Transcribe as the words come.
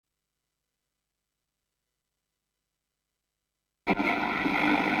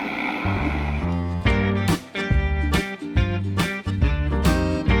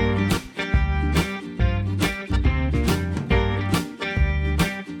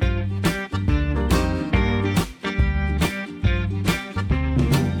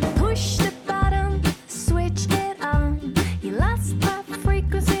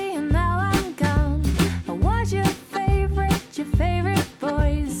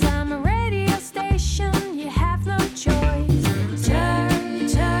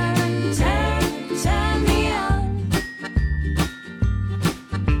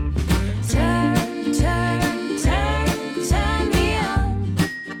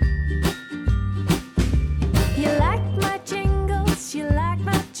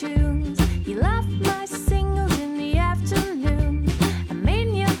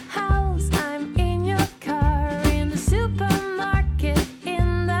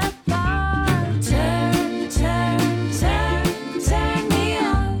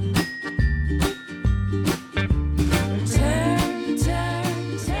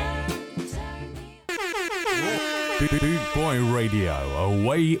a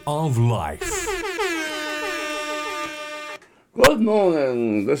way of life. Good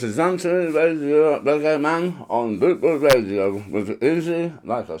morning, this is Anthony Radio, Reggaeman on Bootwood Radio with Easy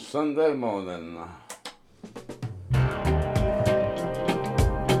Like a Sunday Morning.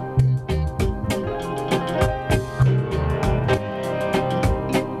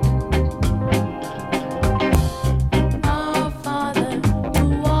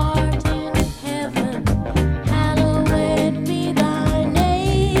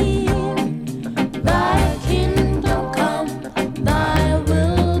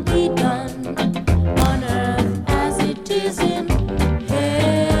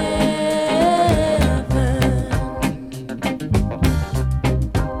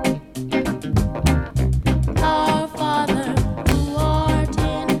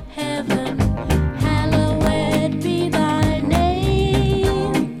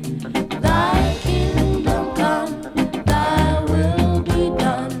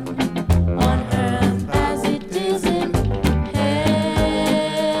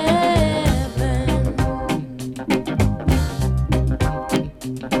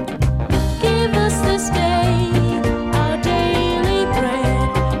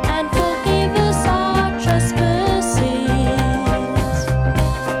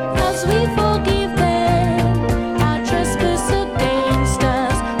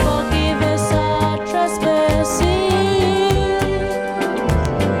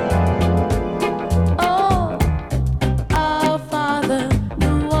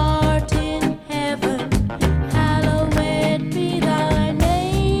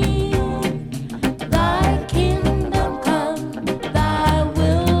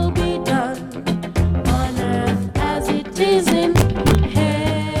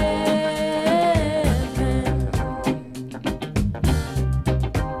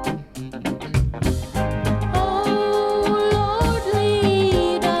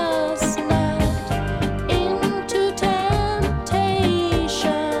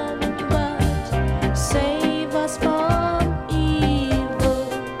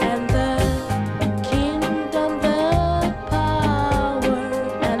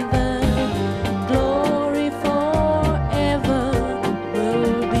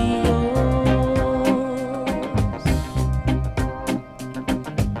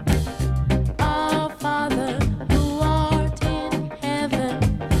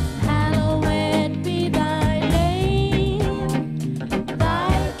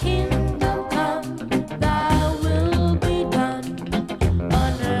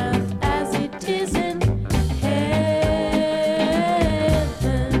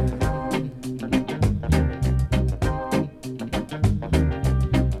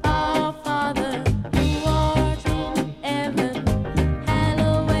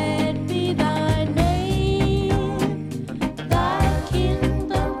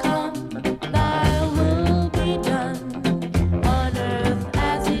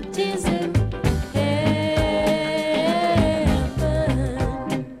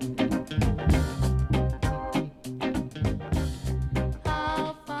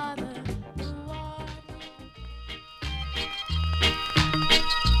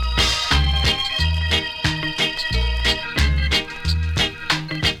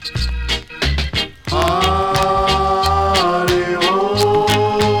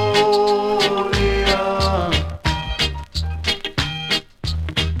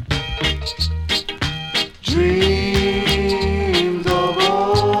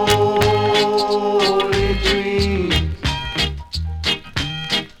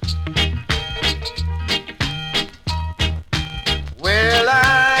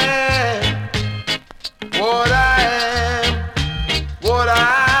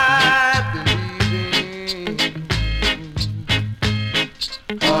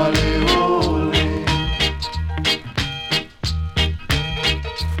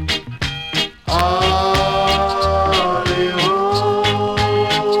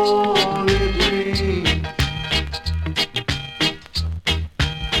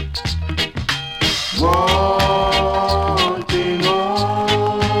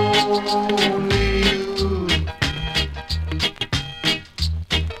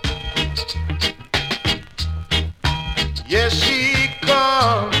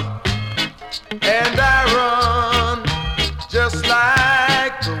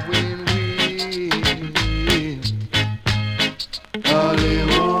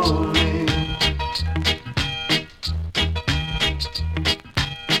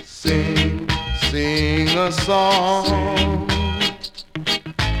 song.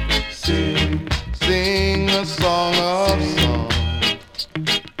 Sing a song of songs.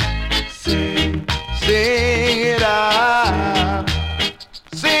 Sing it out.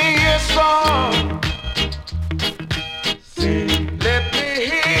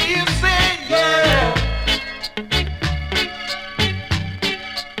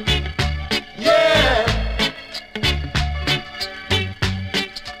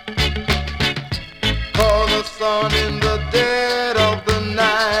 sun in the dead of the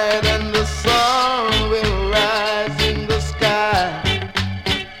night, and the sun will rise in the sky.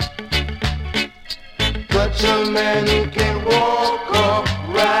 Touch a man who can walk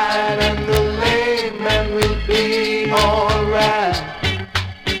upright, and the lame man will be alright.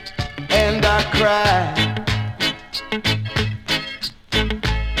 And I cry,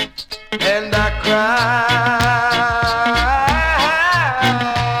 and I cry.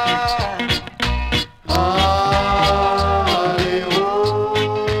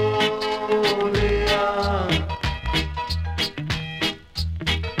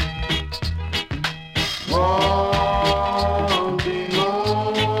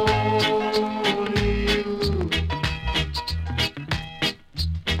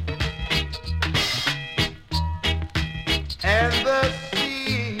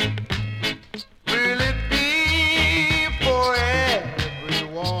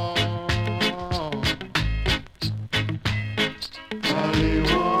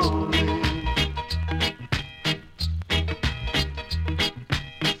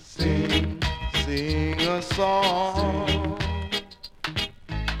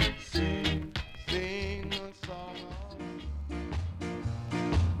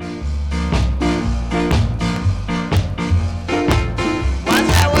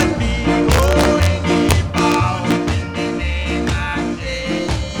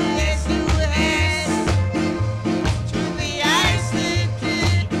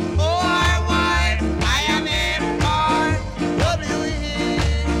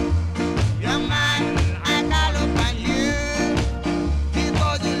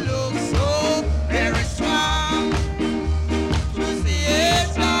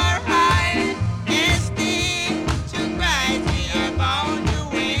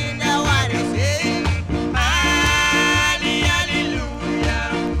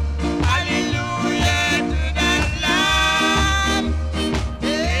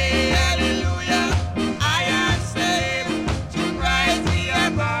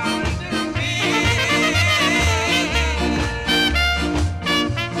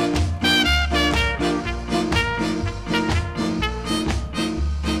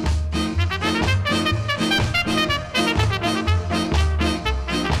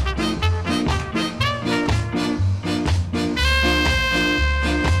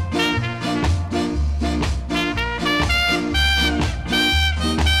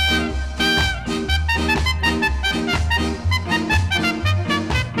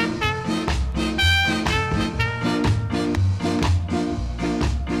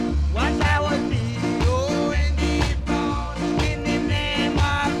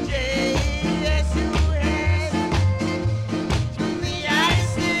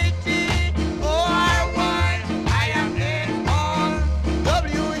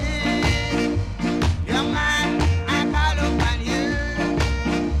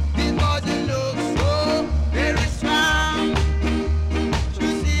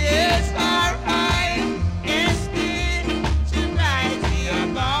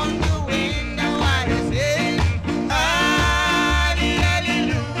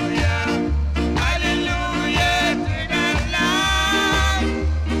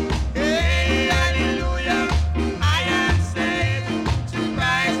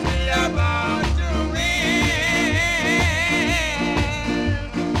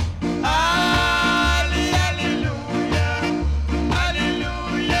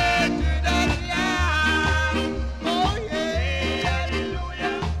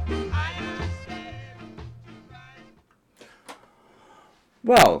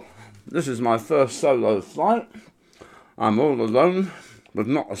 Well, this is my first solo flight. I'm all alone, with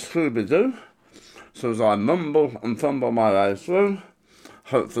not a Scooby-Doo, so as I mumble and fumble my way through,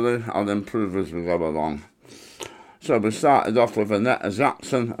 hopefully I'll improve as we go along. So we started off with Annetta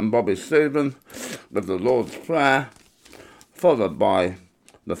Jackson and Bobby Stephen with the Lord's Prayer, followed by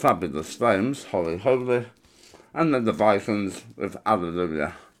the Fabulous Flames, Holy Holy, and then the Vikings with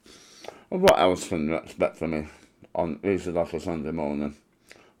Hallelujah. Well, what else can you expect from me on Easy Like a Sunday Morning?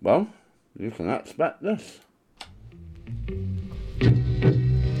 Well, you can expect this.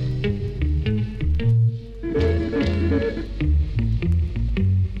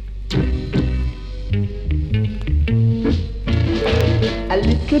 A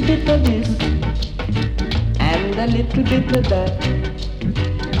little bit of this and a little bit of that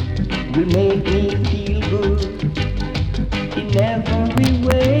will make me feel good in every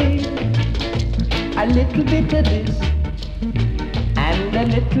way. A little bit of this and a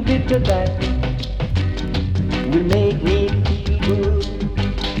little bit of that will make me feel good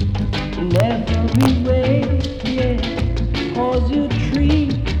in every way, yeah. 'Cause you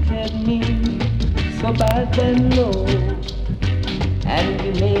treated me so bad and low, and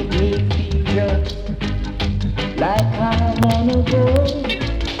you make me feel just like I wanna go,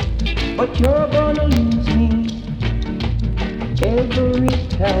 but you're gonna lose me every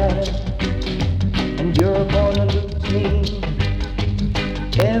time, and you're gonna lose me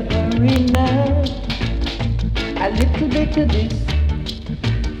every night. A little bit of this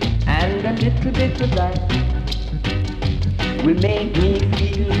and a little bit of that will make me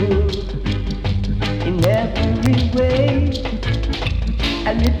feel good in every way.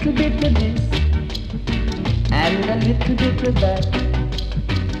 A little bit of this and a little bit of that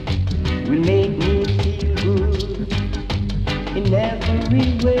will make me feel good in every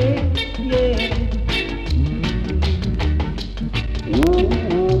way, yeah. Ooh,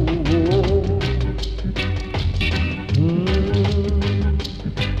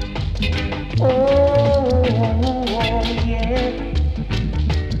 oh, yeah.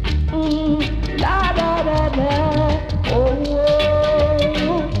 La da da da. Oh,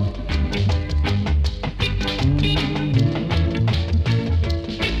 oh.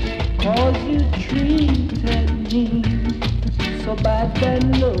 Cause you treated me so bad and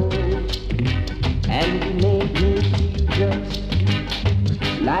low, and you made me feel just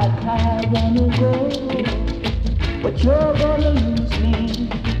like I wanna go, but you're gonna lose me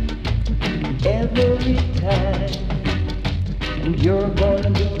every time, and you're gonna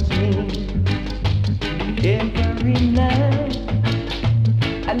lose me every night.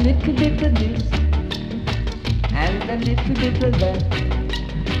 A little bit of this and a little bit of that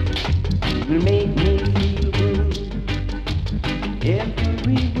will make me feel good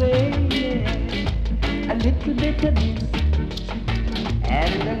every way, yeah. A little bit of this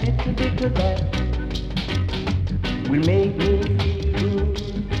and a little bit of that will make me feel good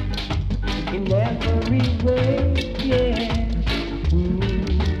in every way, yeah.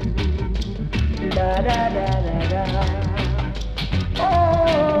 Da da da da da.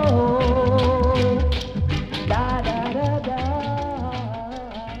 Oh, da da da da.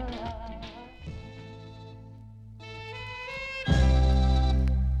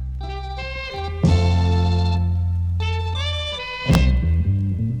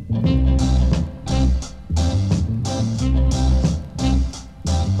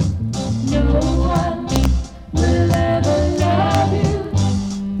 Will ever love you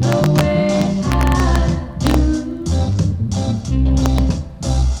the way I do.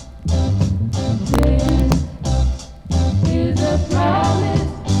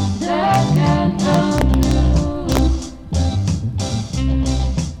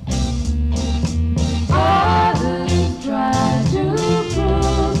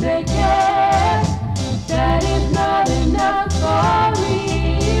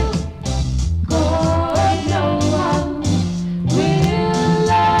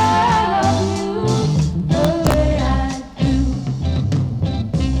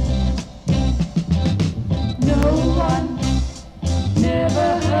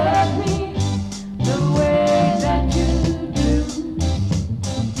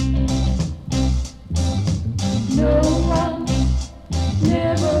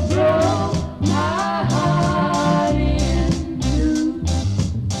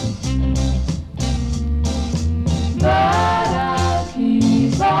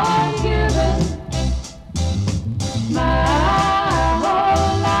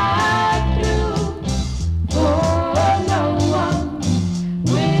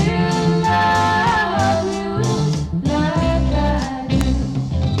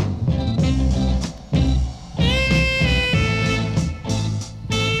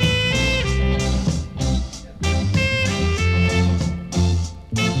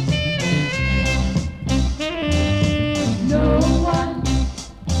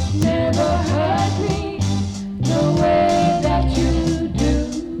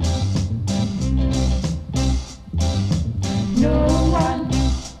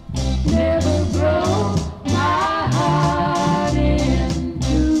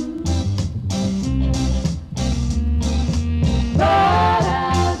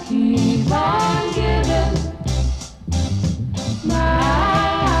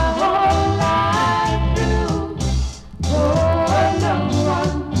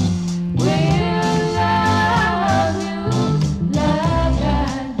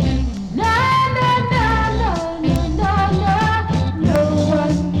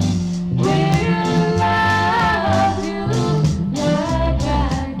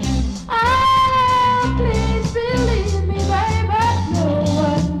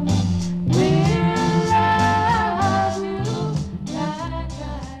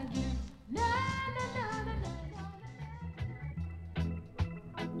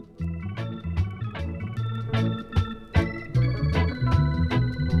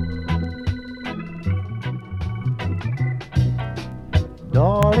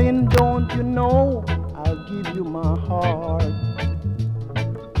 You know I'll give you my heart,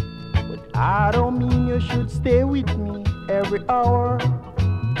 but I don't mean you should stay with me every hour.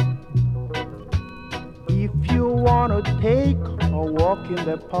 If you wanna take a walk in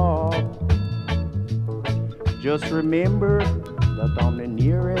the park, just remember that I'm the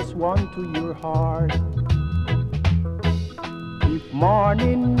nearest one to your heart. If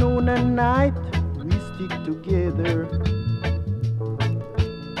morning, noon and night we stick together,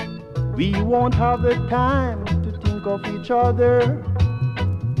 we won't have the time to think of each other.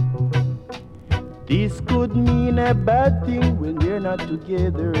 This could mean a bad thing when we're not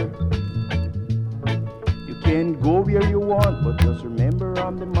together. You can go where you want, but just remember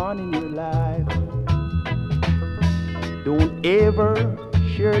I'm the man in your life. Don't ever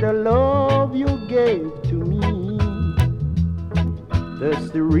share the love you gave to me. That's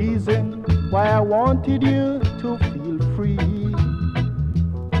the reason why I wanted you to feel free.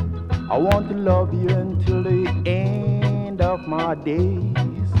 I want to love you until the end of my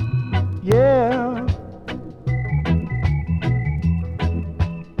days. Yeah.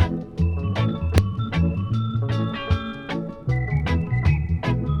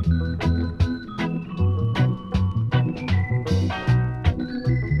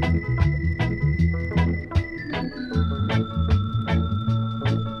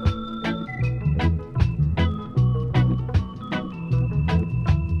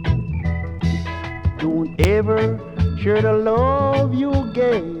 Don't ever share the love you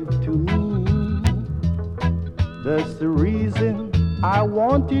gave to me. That's the reason I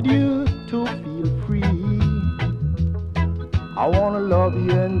wanted you to feel free. I wanna love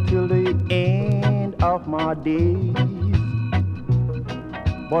you until the end of my days.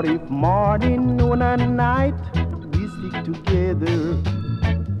 But if morning, noon and night we stick together,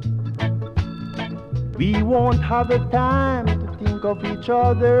 we won't have the time to think of each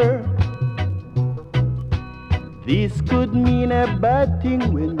other. This could mean a bad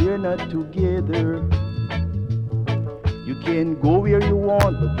thing when we're not together. You can go where you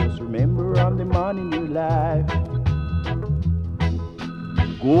want, but just remember I'm the man in your life.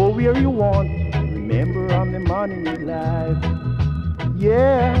 Go where you want, remember I'm the man in your life.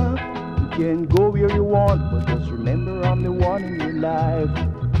 Yeah, you can go where you want, but just remember I'm the one in your life.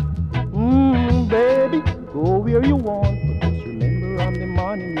 Baby, go where you want, but just remember I'm the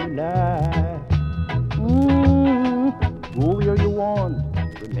man in your life. Go where you want,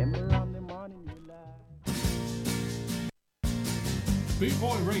 remember I'm the man in your life. Boot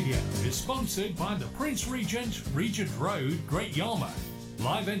Boy Radio is sponsored by the Prince Regent, Regent Road, Great Yarmouth.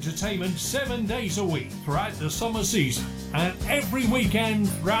 Live entertainment 7 days a week throughout the summer season and every weekend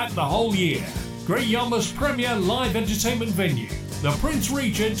throughout the whole year. Great Yarmouth's premier live entertainment venue, the Prince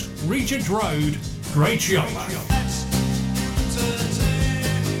Regent, Regent Road, Great Yarmouth.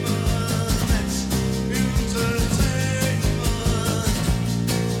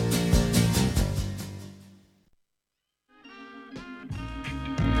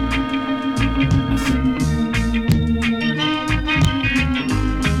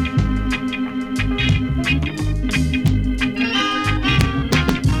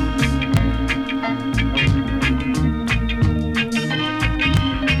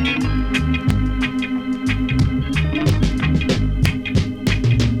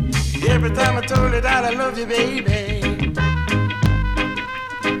 Every time I told you that I love you, baby,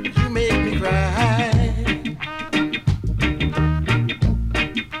 you make me cry.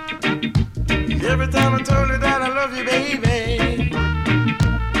 Every time I told you that I love you, baby,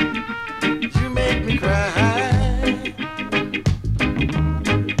 you make me cry.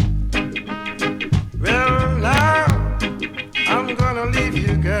 Well, now I'm gonna leave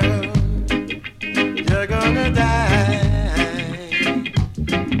you, girl. You're gonna die.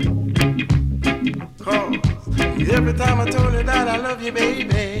 Every time I told you that I love you,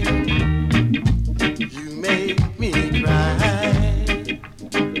 baby, you make me cry.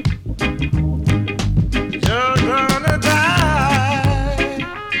 You're gonna die.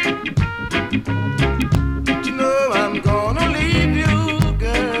 But you know I'm gonna leave you,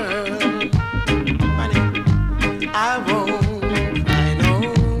 girl. Honey, I won't cry no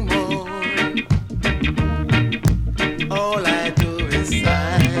more. All I do is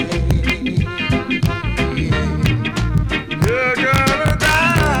sigh. You're gonna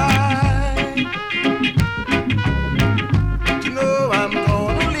die.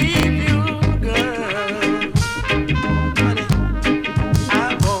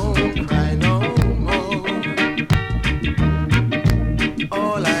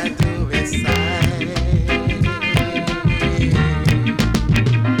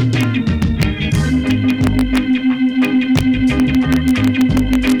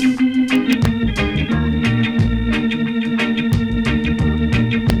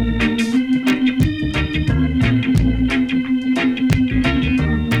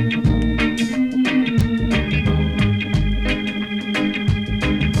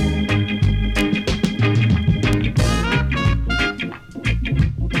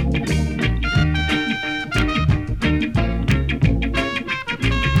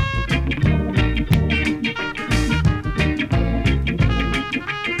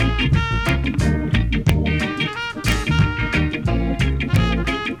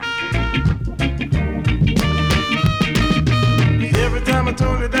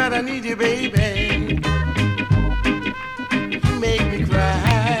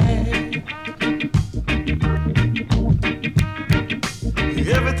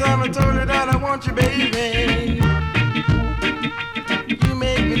 Every time I told you that I want you, baby, you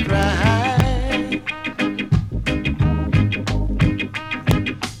make me cry.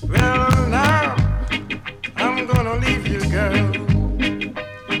 Well, now I'm gonna leave you, girl.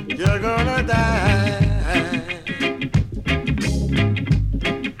 You're gonna die.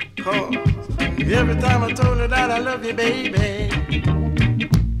 'Cause every time I told you that I love you, baby,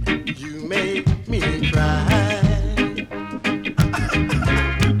 you make me cry.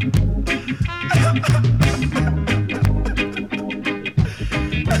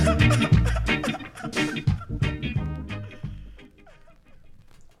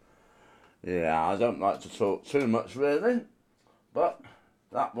 Yeah, I don't like to talk too much really, but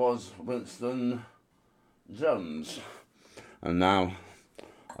that was Winston Jones. And now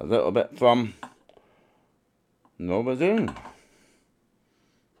a little bit from Nobody.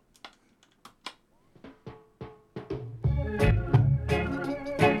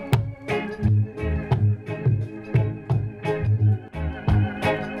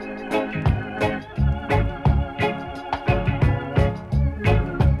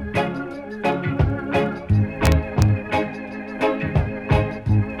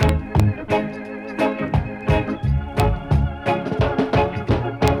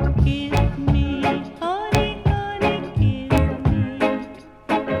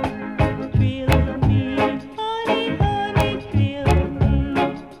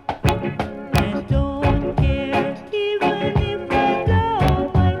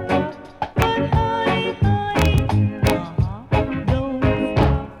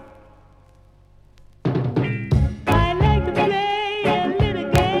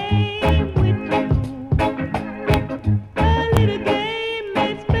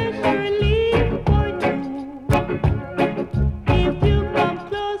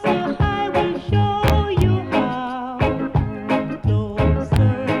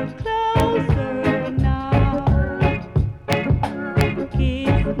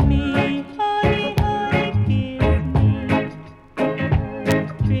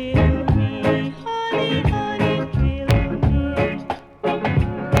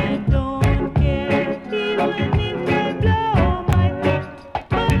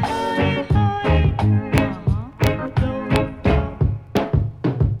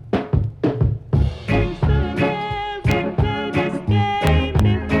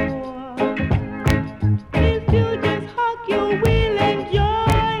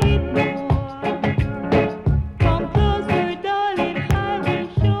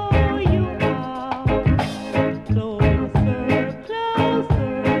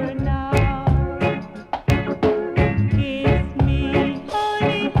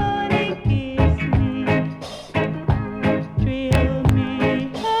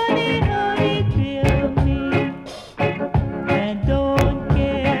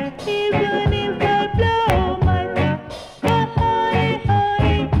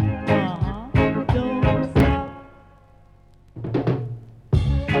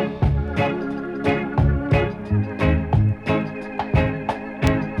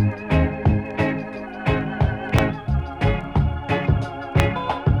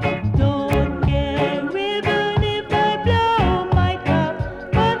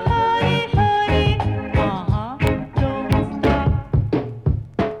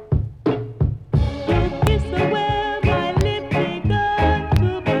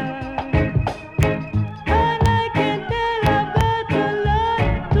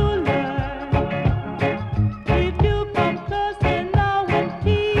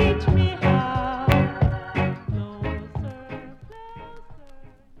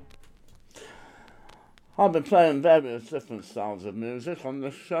 I've been playing various different styles of music on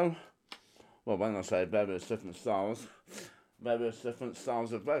this show. Well, when I say various different styles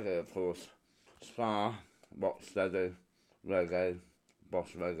of reggae, of course. Ska, rocksteady, reggae,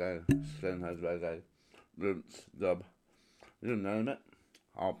 boss reggae, skinhead reggae, roots, dub, you name it,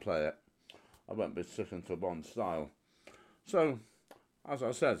 I'll play it. I won't be sticking to one style. So, as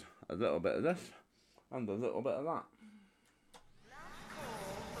I said, a little bit of this and a little bit of that.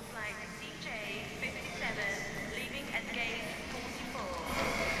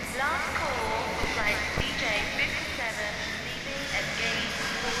 Last call for flight DJ 57, leaving at gate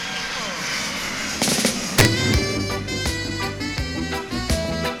 44.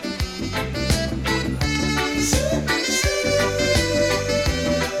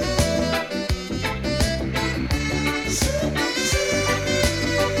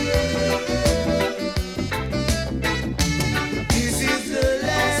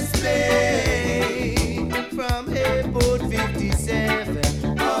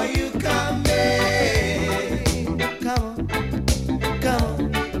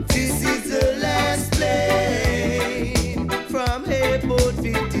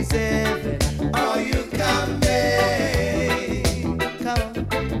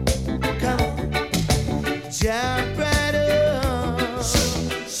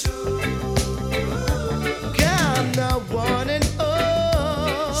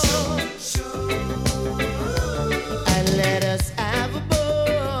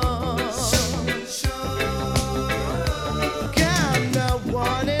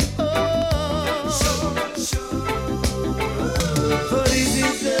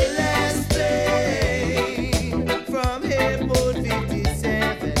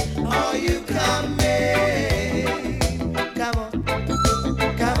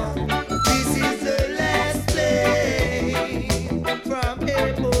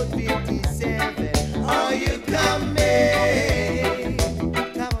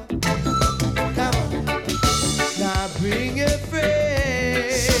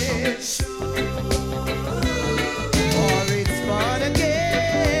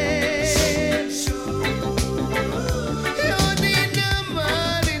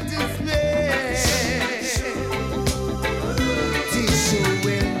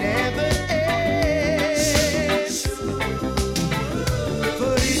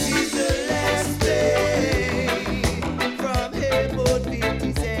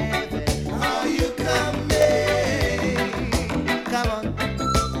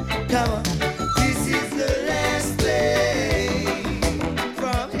 Come on. This is the last play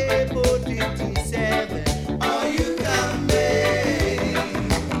from Airport 57. Are you coming?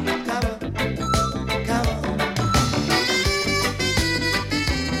 Come on, come on.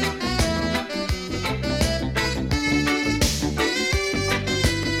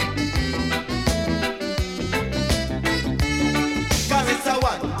 Cause it's a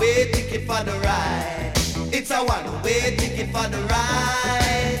one-way ticket for the ride. It's a one-way ticket for the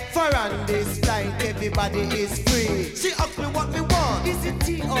ride. For on this flight, everybody is free. She asked me what me want. Is it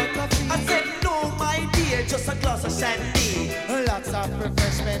tea or coffee? I said no, my dear, just a glass of shandy. Lots of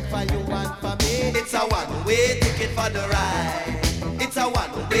refreshment for you and for me. It's a one-way ticket for the ride. It's a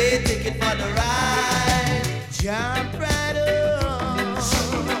one-way ticket for the ride. Jump right on.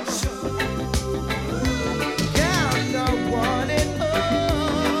 Yeah, I'm the one and all.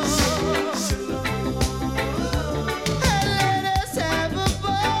 And let us have a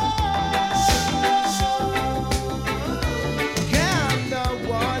ball. Yeah, I'm the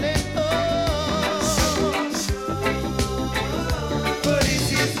one and all. But this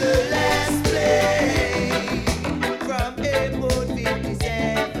is the last play from Airport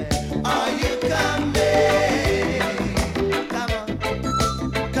 57. Are you coming? Come on,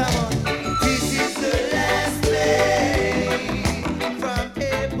 come on. This is the last play from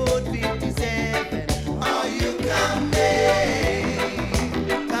Airport 57. Are you coming?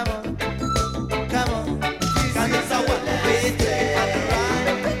 Come on, come on. Cause it's a one-way ticket for the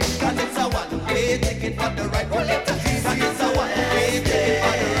ride. Cause it's a one-way ticket for the ride. Cause it's a one-way ticket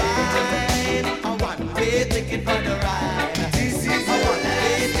for the ride. A one-way ticket for the ride. This is a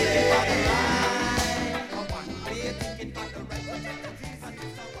one-way ticket for the ride. A one-way ticket for the ride.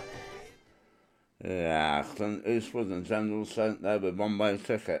 Yeah, Clint Eastwood and General sent there with one-way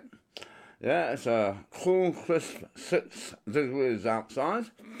ticket. Yeah, it's a cool, crisp 6 degrees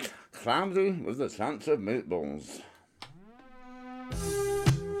outside, cloudy with a chance of meatballs.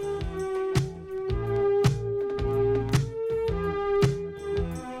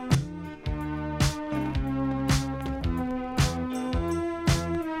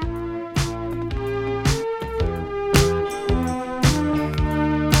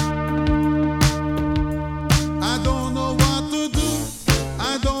 I don't know what to do,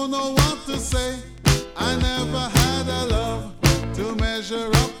 I don't know what to say. I never had a love to measure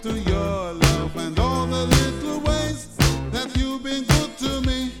up to your love, and all the little ways that you've been good to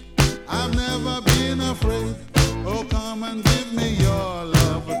me. I've never been afraid. Oh, come and give me your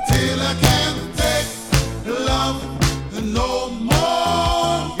love till I can't take love no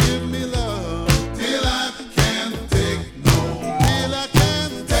more. Give me love till I can't take no more. Till I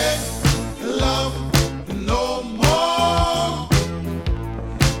can't take love no more.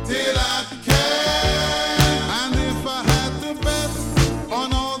 Till I can. And if I had to bet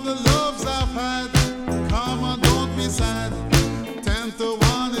on all the loves I've had, come on, don't be sad. 10 to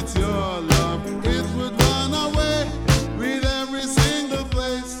 1, it's your love. It would run away with every single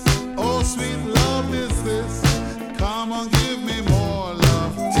place. Oh, sweet love is this. Come on, give me more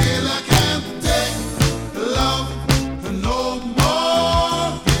love till I can't take love no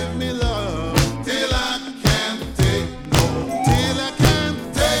more. Give me love till I can't take no. Till I can't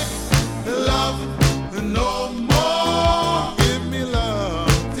take love no more. Give me love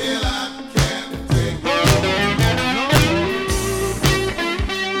till I can't take no more.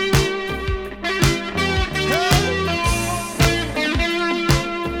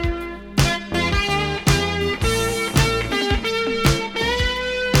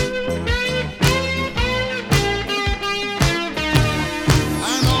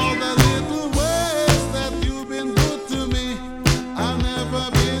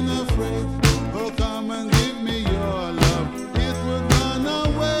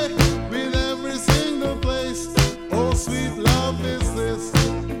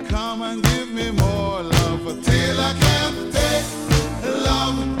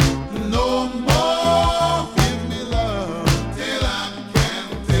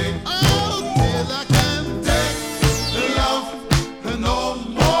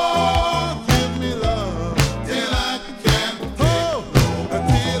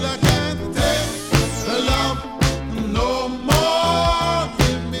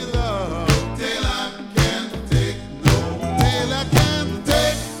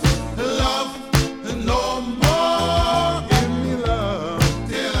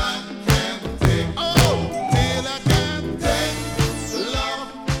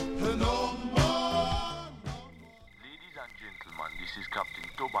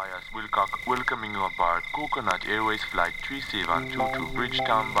 Wilcock welcoming you aboard Coconut Airways Flight 3722 to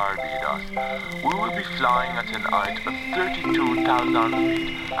Bridgetown, Barbados. We will be flying at an height of 32,000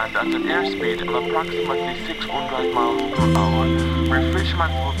 feet and at an airspeed of approximately 600 miles per hour.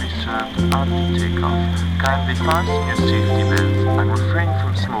 Refreshment will be served after takeoff. Kindly fasten your safety belts and refrain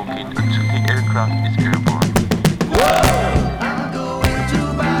from smoking until the aircraft is airborne. I'm going to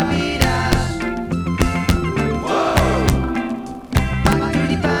Barbados. Back to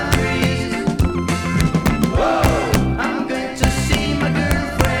the Paris. I'm going to see my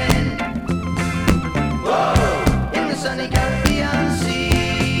girlfriend in the sunny Caribbean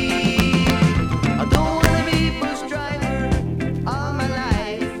Sea. I don't wanna be a bus driver all my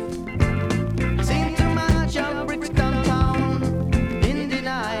life. Seen too much of Brixton town in the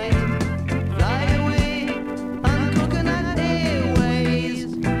night. Fly away on Coconut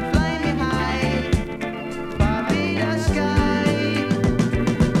Airways. Fly me high, Barbados sky.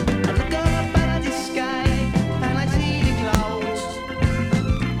 I look up at the sky and I see the clouds.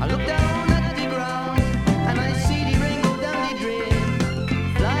 I look down at the ground and I see the rainbow down the drain.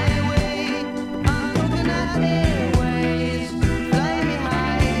 Fly away on Coconut Airways. Fly me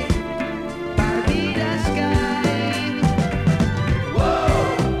high, Barbados sky.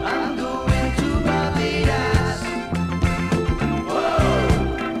 I'm going to Barbados.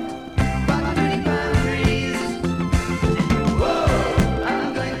 Back to the Paris.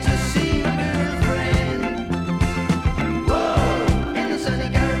 I'm going to see my girlfriend in the sunny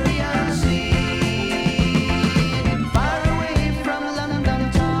Caribbean Sea. Far away from London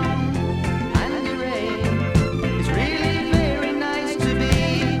town and the rain. It's really very nice to be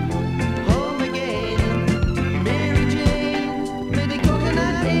home again. Mary Jane made the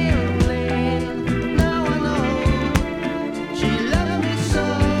coconut airplane. Now I know she loved me so.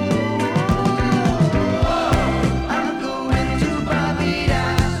 I'm going to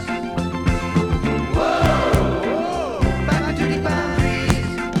Barbados. Back to the Paris.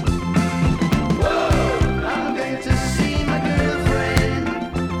 I'm going to see my girlfriend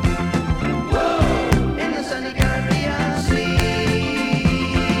in the sunny Caribbean Sea.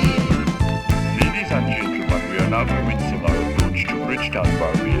 Ladies and gentlemen, we are now commencing our approach to Bridgetown,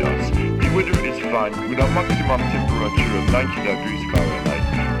 Barbados. The weather is fine with a maximum temperature of 90 degrees Fahrenheit.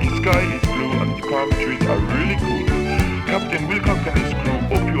 The sky is blue and the palm trees are really cool. Captain Wilcock and his crew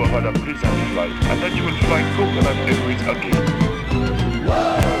hope you have had a pleasant flight and that you will fly Coconut Airways again.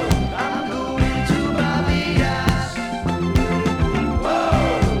 I'm going to Barbados.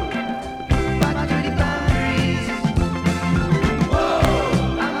 Back to the Paris.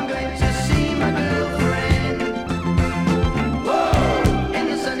 I'm going to see my girlfriend in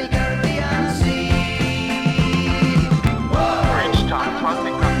the sunny Caribbean Sea. Bridgetown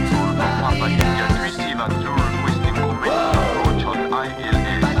traffic control of Papa India 372 requesting command approach on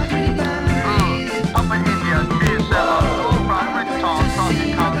ILS. Back to the Paris. Papa India 37 from Bridgetown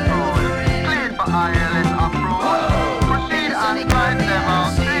traffic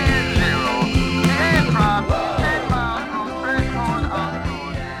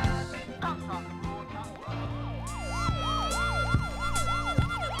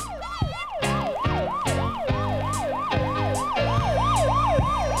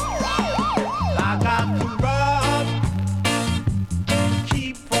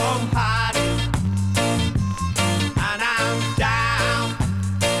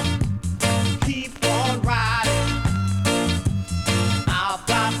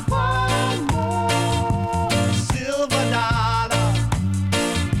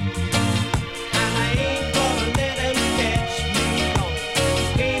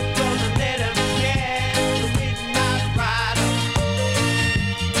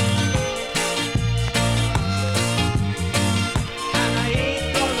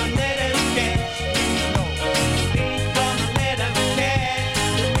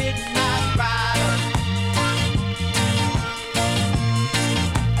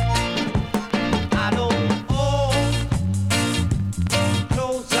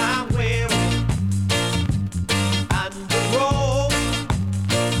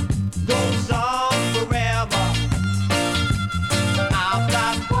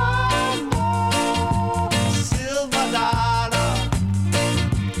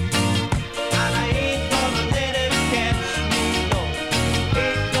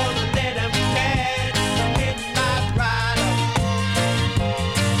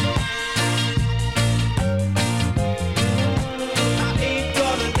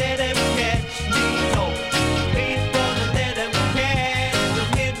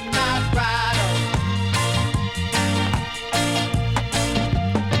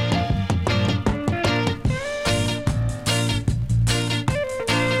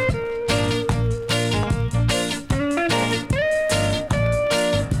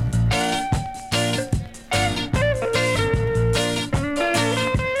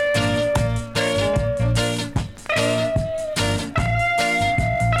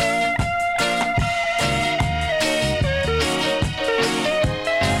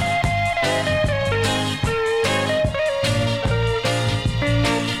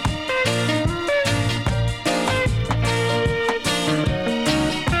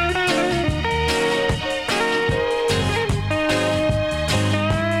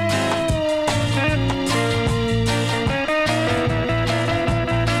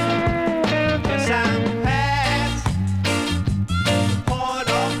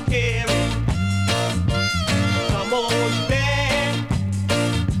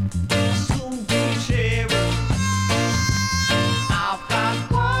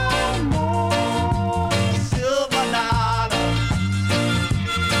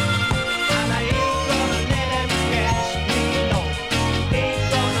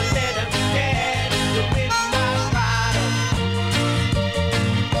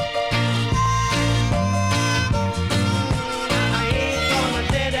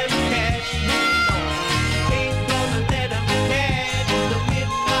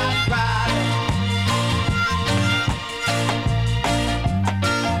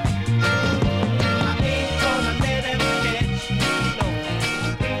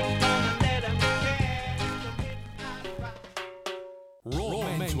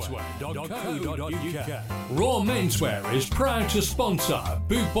Raw Menswear is proud to sponsor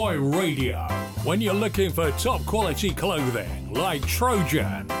Boot Boy Radio. When you're looking for top quality clothing like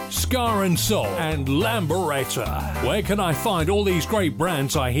Trojan, Scar and Soul, and Lamberetta, where can I find all these great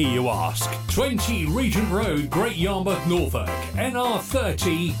brands, I hear you ask? 20 Regent Road, Great Yarmouth, Norfolk,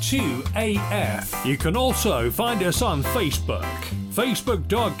 NR30 2AF. You can also find us on Facebook,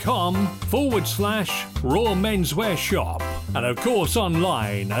 facebook.com/Raw Menswear Shop, and of course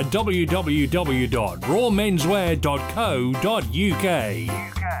online at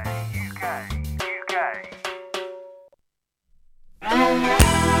www.rawmenswear.co.uk.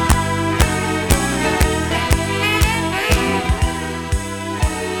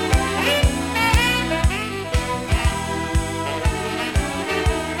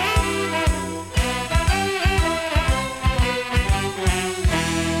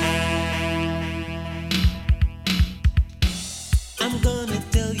 I'm gonna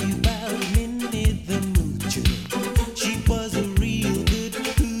tell you about Minnie the Moocher. She was a real good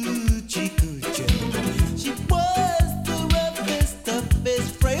hoochie coocher. She was the roughest,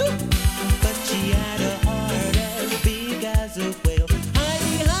 toughest frail, but she had a heart as big as a whale.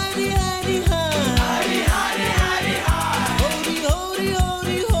 Heidi, Heidi, Heidi, Heidi. Heidi, Heidi, Heidi, Heidi. Hody, hody,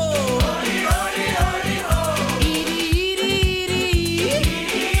 hody, ho. Hody, hody, hody, ho. Edie, Edie, Edie.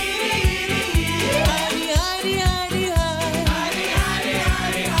 Edie, Edie, Edie. Heidi, Heidi,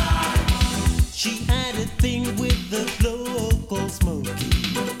 Heidi, Heidi. She had a thing with the local Smokey.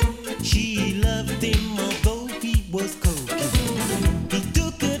 She loved him although he was cokey. He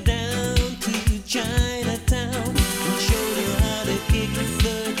took her down to Chinatown and showed her how to kick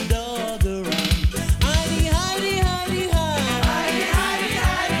the dog around. Heidi, Heidi, Heidi, Heidi. Heidi, Heidi,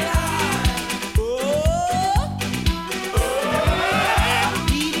 Heidi, Heidi. Oh,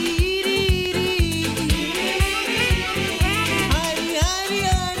 Edie, Edie, Edie. Heidi, Heidi,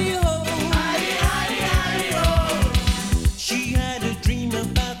 Heidi, ho. She had a dream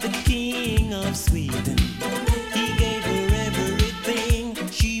about the king of Sweden. He gave her everything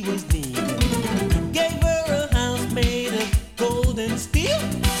she was needing. Gave her a house made of gold and steel, a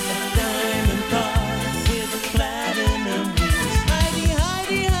diamond car with platinum wheels. Heidi,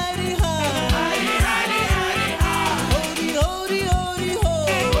 Heidi, Heidi, Heidi. Heidi, Heidi, Heidi, Heidi. Hody, hody, hody, ho.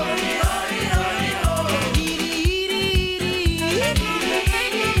 Hody, hody, hody, ho. Edie, Edie, Edie.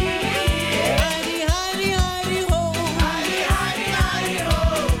 Heidi, Heidi, Heidi, ho. Heidi, Heidi, Heidi, ho.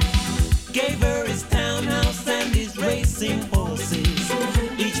 Gave her his townhouse and his racing horses.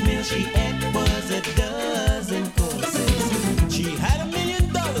 Each meal she ate was a dozen courses. She had $1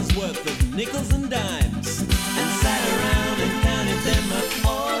 million worth of nickels and dimes and sat around and counted them up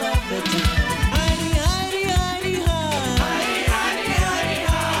all of the time. Heidi, Heidi, Heidi, Heidi. Heidi, Heidi, Heidi,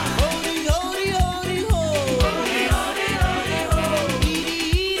 Heidi. Hody, hody, hody, ho. Hody, hody, hody, ho.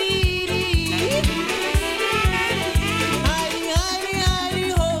 Edie, Edie, Edie. Heidi, Heidi, Heidi,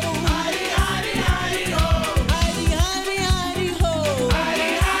 ho. Heidi, Heidi, Heidi, ho. Heidi, Heidi, Heidi, ho. Heidi,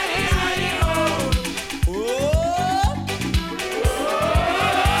 Heidi, Heidi, ho. Oh.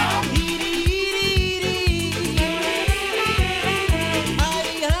 Edie, Edie, Edie.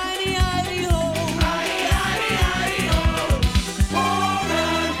 Heidi, Heidi, Heidi, ho. Heidi, Heidi, Heidi, ho. Poor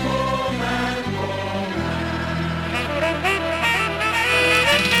man, poor man, poor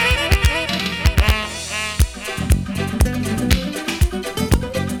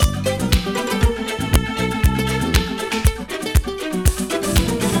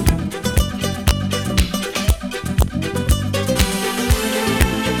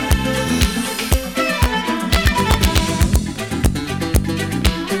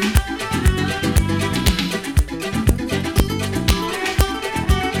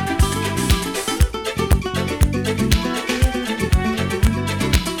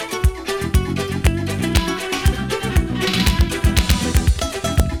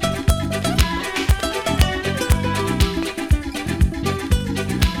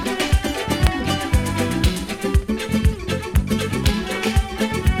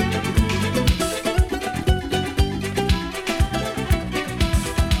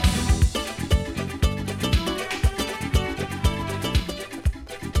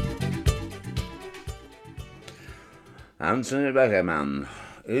Anthony Reggaeman,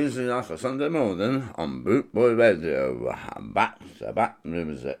 easy like a Sunday morning on Boot Boy Radio, back to back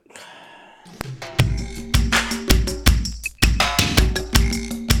music.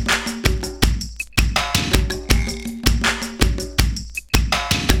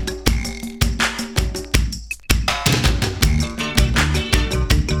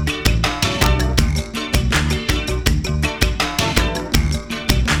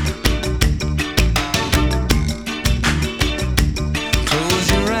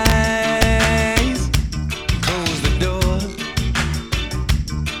 Close your eyes.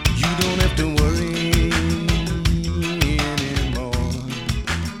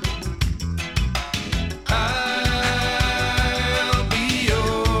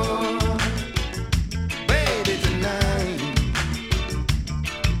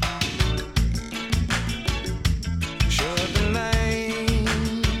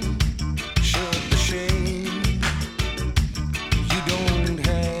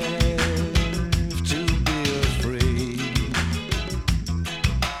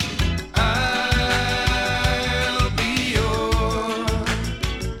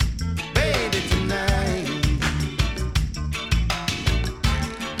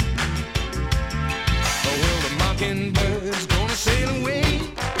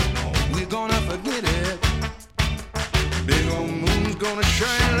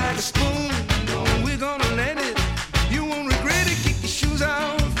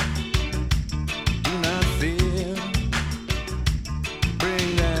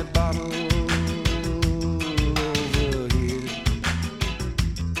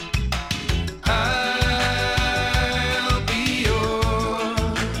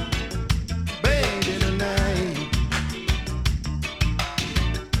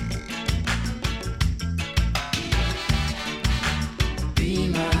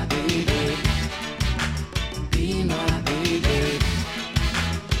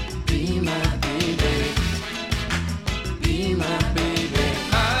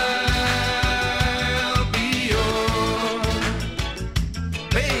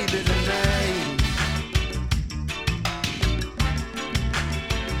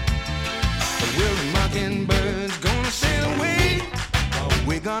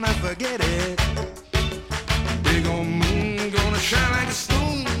 gonna forget it. Big old moon gonna shine like a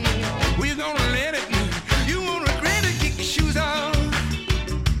stone. We're gonna let it. You won't regret it. Kick your shoes off.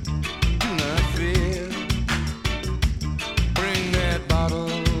 Do not fear. Bring that bottle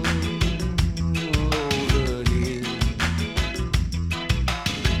over here.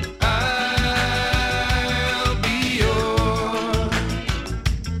 I'll be your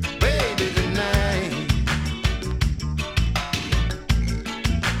baby tonight.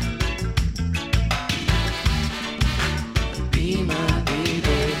 Be my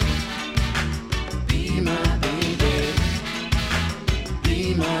baby. Be my baby.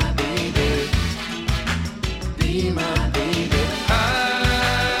 Be my baby. Be my baby.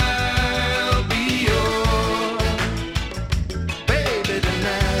 I'll be your baby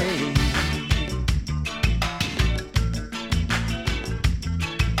tonight.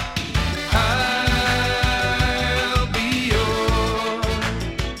 I'll be your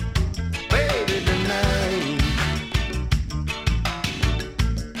baby tonight.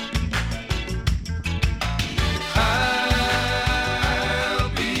 I'll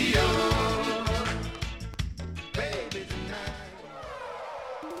be your baby tonight.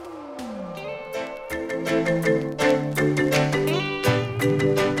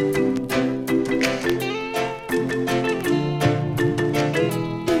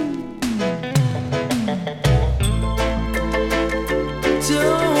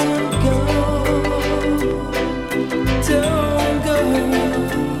 Don't go, don't go.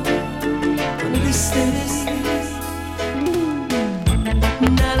 Listen,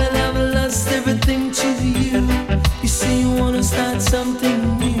 now that I've lost everything to you, you say you wanna start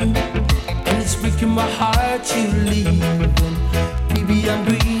something new, and it's breaking my heart you leaving. Baby, I'm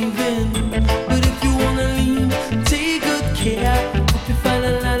grieving, but if you wanna leave, take good care. Hope you find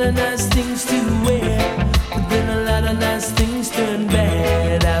a lot of nice things to wear, but then a lot of nice things turn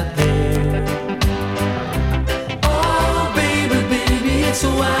bad out there. Oh, baby, baby, it's a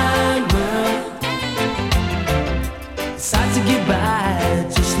wide world. It's hard to get by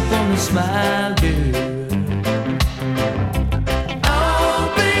just upon a smile, girl. Oh,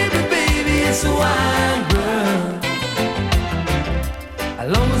 baby, baby, it's a wide world.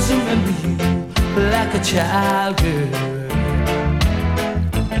 I'll always remember you like a child, girl.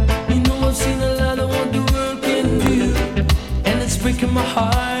 You know I've seen a lot of what the world can do, and it's breaking my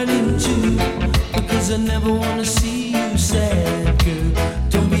heart in two, because I never wanna see you sad, girl.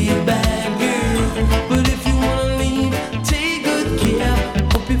 Don't be a bad girl, but if you wanna leave, take good care.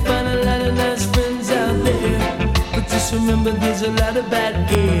 Hope you find a lot of nice friends out there, but just remember there's a lot of bad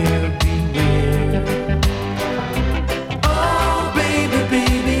air. Beware. Oh, baby,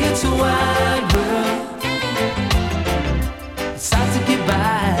 baby, it's a wide world. It's hard to get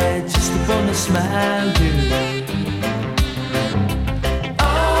by just upon a smile, girl.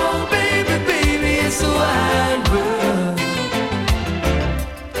 Oh, baby, baby, it's a wide world.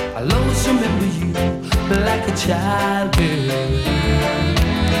 I'll always remember you like a child, girl.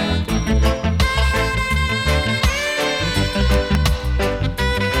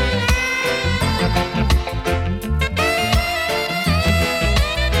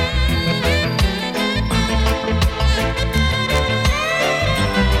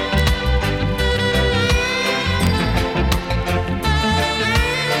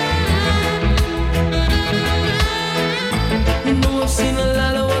 You know I've seen a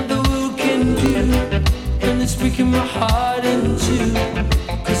lot of what the world can do, and it's breaking my heart in two,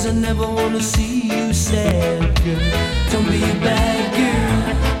 cause I never wanna see you sad, girl. Don't be a bad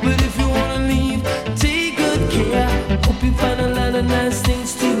girl, but if you wanna leave, take good care. Hope you find a lot of nice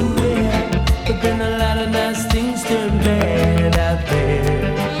things to wear, but then a lot of nice things turn bad out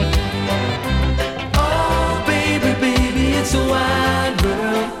there. Oh, baby, baby, it's a wide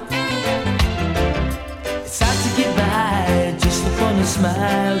world. It's hard to get by just upon a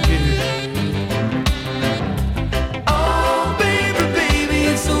smile, girl. Oh, baby, baby,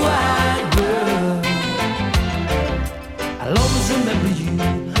 it's a wide world. I'll always remember you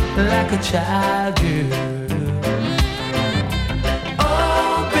like a child, girl.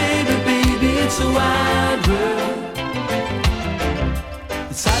 Oh, baby, baby, it's a wide world.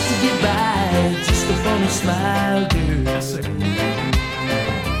 It's hard to get by just upon a smile, girl.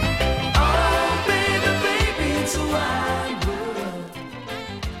 Oh, baby, baby, it's a wide world.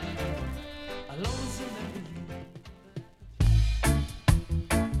 I'll always remember you.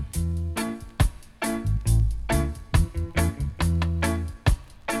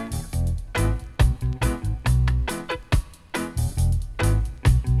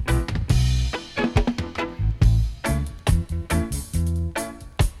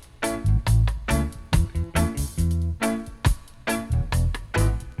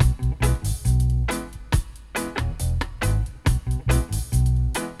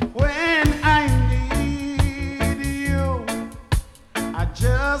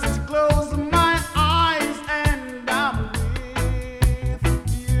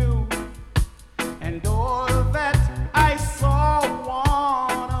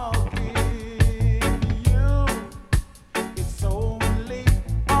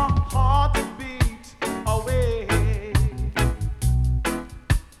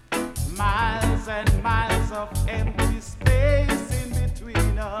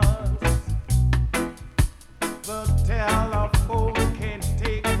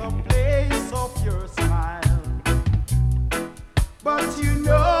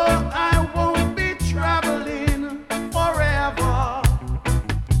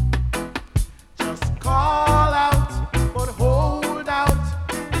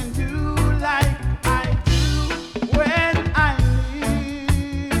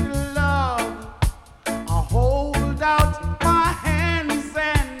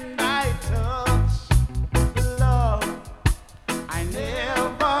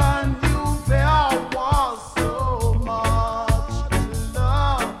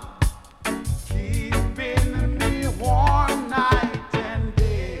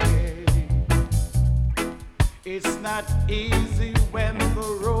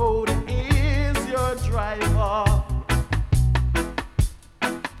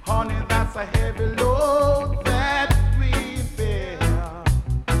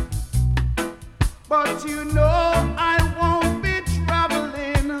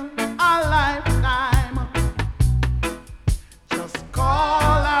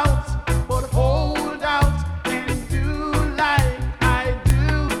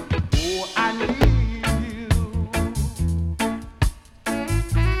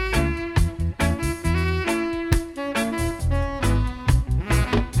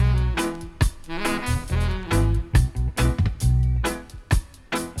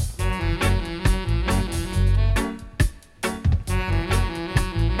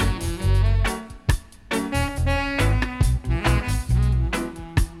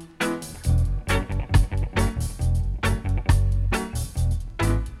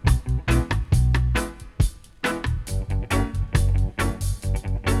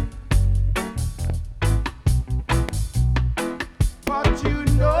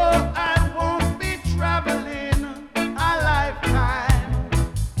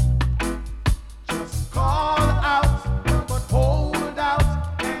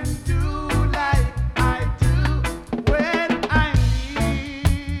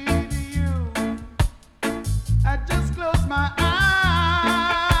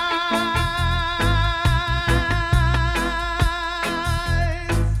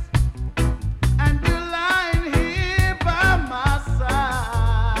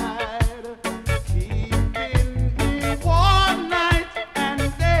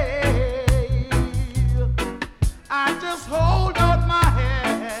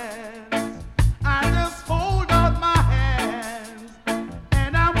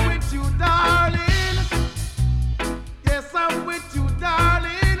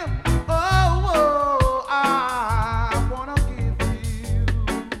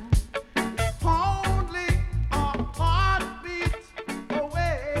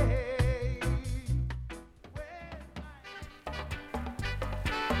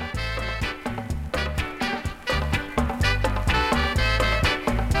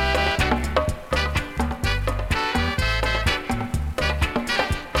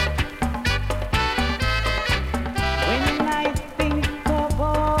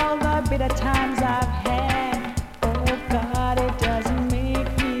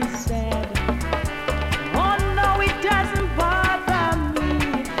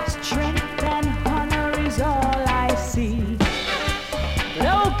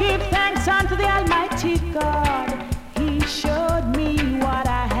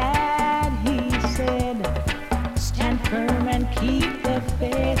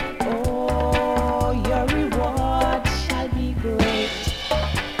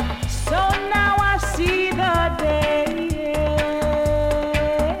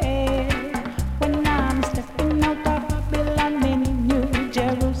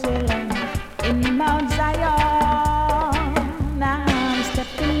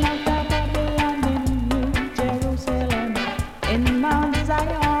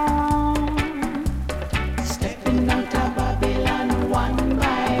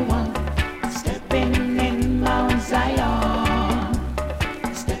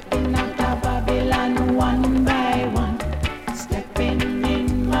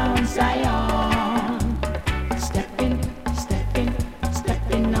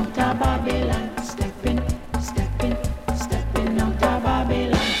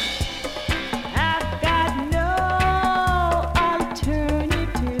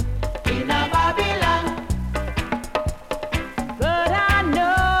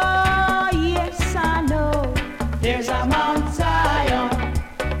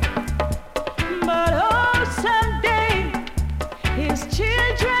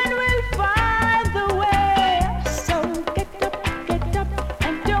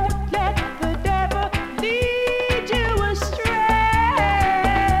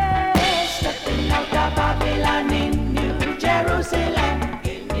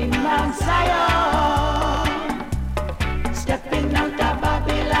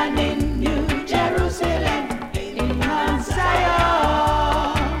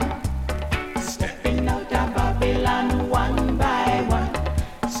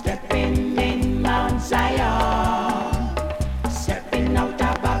 stepping out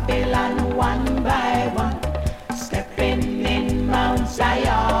of Babylon one by one, stepping in Mount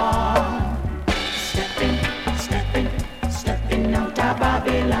Zion. Stepping, stepping, stepping out of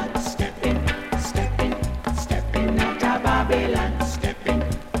Babylon, stepping, stepping, stepping out of Babylon, stepping,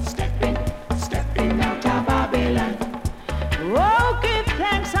 stepping, stepping out of Babylon. Oh, give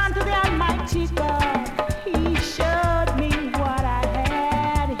thanks unto the Almighty God. He showed me what I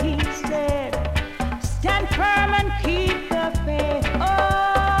had. He said, stand firm and keep the faith.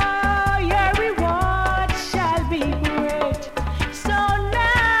 Oh, your reward shall be great. So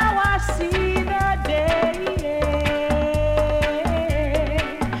now I see the day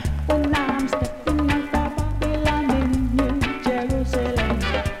when I'm stepping out of Babylon in New Jerusalem,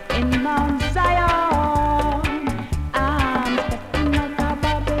 in Mount Zion. I'm stepping out of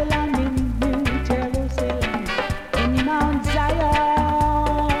Babylon in New Jerusalem, in Mount Zion.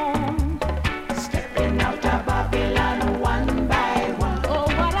 Stepping out of Babylon one by one. Oh,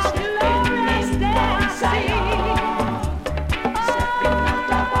 what a glorious day I see. Stepping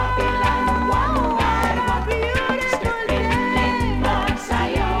out of Babylon one by one. Stepping in Mount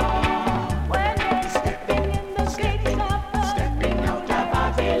Zion. When they're stepping in the gates of the stepping out of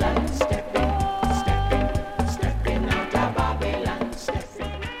Babylon. Stepping, stepping, stepping out of Babylon.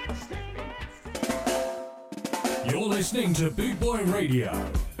 Stepping, stepping. You're listening to Boot Boy Radio.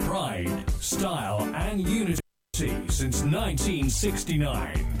 Pride, style, and unity since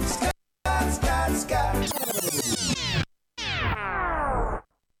 1969.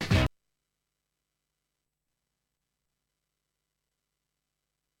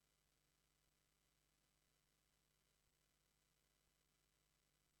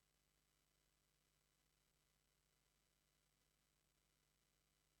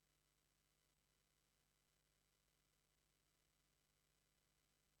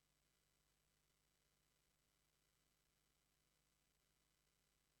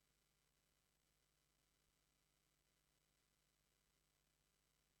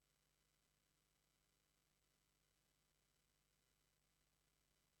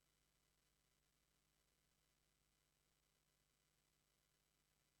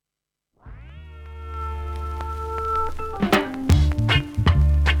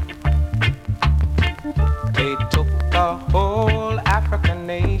 They took the whole African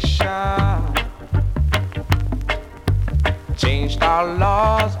nation, changed our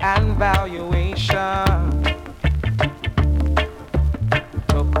laws and valuation,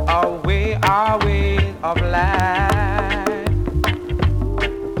 took away our way of life,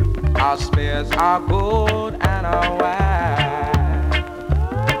 our spears, our gold and our wife,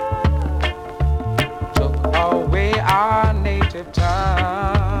 took away our native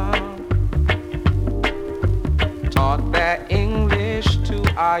tongue, taught their English to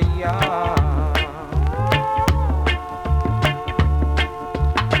our young,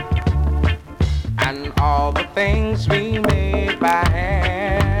 and all the things we made by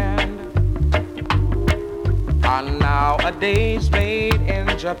hand are nowadays made in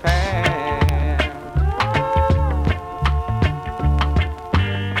Japan.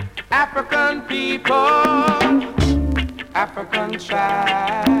 African people, African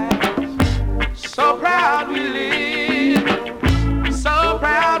tribes, so proud we live, so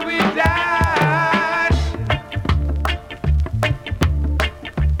proud we die.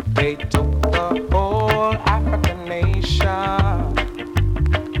 They took the whole African nation,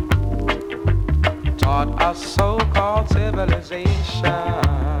 taught us so-called civilization.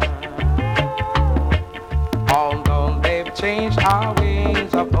 Although they've changed our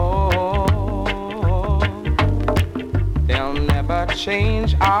ways of old, they'll never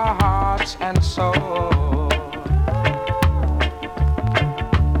change our hearts and soul.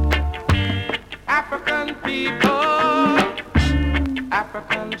 African people,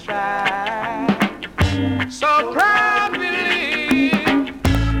 African tribe, so proud we live,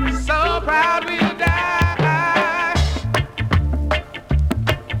 so proud we'll die.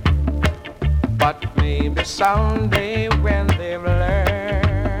 But maybe someday when they've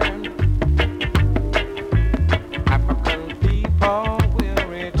learned, African people will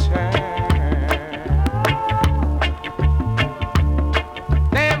return.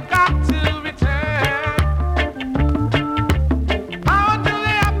 They've got to return. How do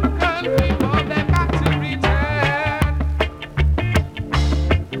the African people? They've got to return.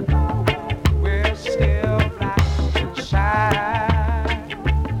 We're still black and shy.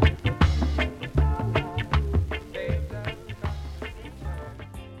 They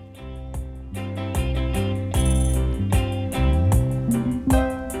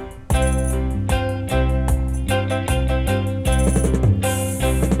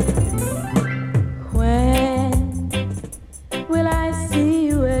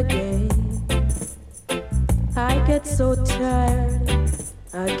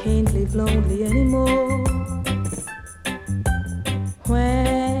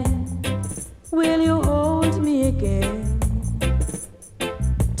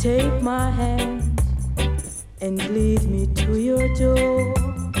take my hand and lead me to your door.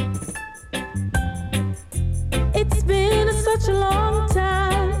 It's been such a long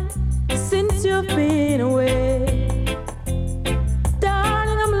time since you've been away.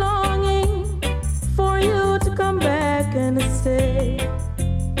 Darling, I'm longing for you to come back and stay.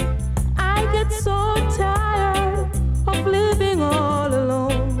 I get so tired of living all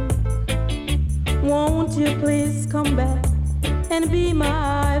alone. Won't you please come back and be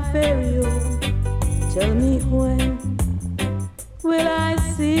my very own? Tell me when will I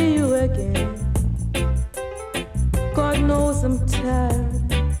see you again? God knows I'm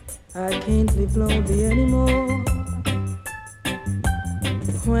tired, I can't live lonely anymore.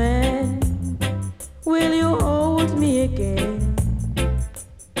 When will you hold me again?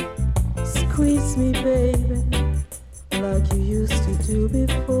 Squeeze me, baby, like you used to do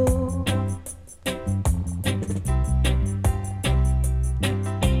before.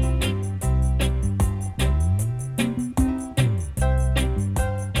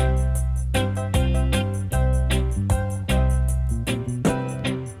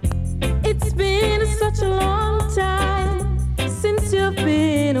 It's been such a long time since you've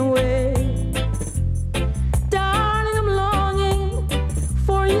been away. Darling, I'm longing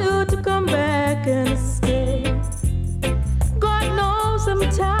for you to come back and stay. God knows I'm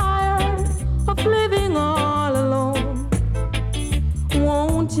tired of living all alone.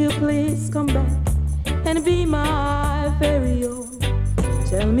 Won't you please come back and be my very own?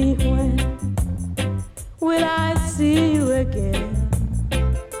 Tell me when will I see you again?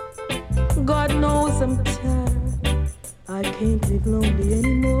 God knows I'm tired, I can't live lonely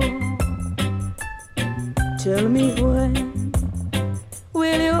anymore. Tell me when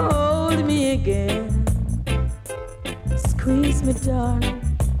will you hold me again? Squeeze me, darling,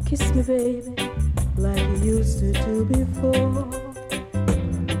 kiss me, baby, like you used to do before.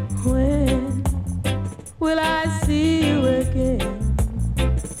 When will I see you again?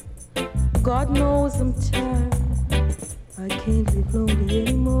 God knows I'm tired, I can't live lonely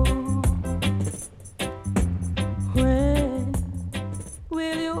anymore. When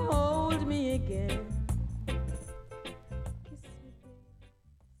will you hold me again?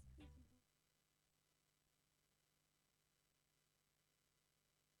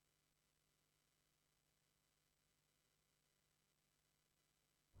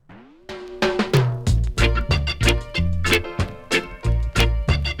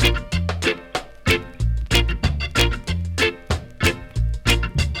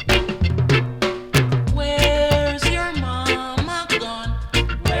 Where's your mama gone?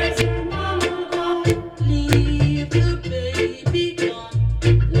 Where's your mama gone? Leave the baby gone.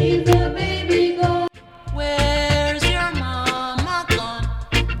 Leave the baby gone. Where's your mama gone?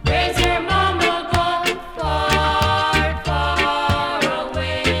 Where's your mama gone? Far, far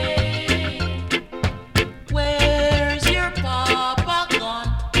away. Where's your papa gone?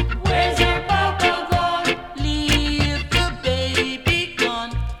 Where's your papa gone? Leave the baby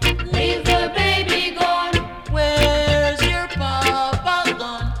gone. Leave the baby gone. Where's your papa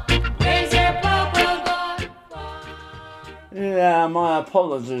gone? Where's your papa gone? Yeah, my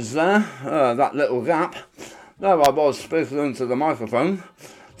apologies there, that little gap. There I was speaking into the microphone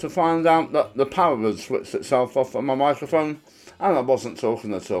to find out that the power had switched itself off on my microphone and I wasn't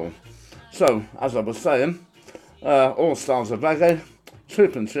talking at all. So, as I was saying, all styles of reggae,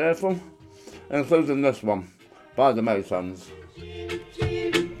 cheap and cheerful, including this one by the Maytones.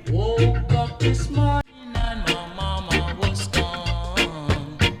 Woke up this morning and my mama was gone.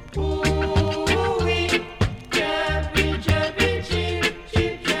 Ooh-wee, chirpy, chirpy, chirp,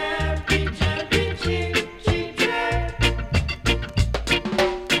 chirp, chirpy, chirpy, chirp, chirp, chirp.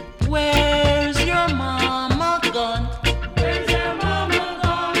 Where's your mama gone? Where's your mama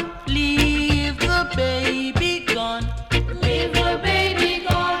gone? Leave the baby gone. Leave the baby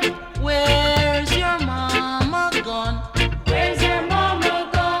gone. Where's your mama gone? Where's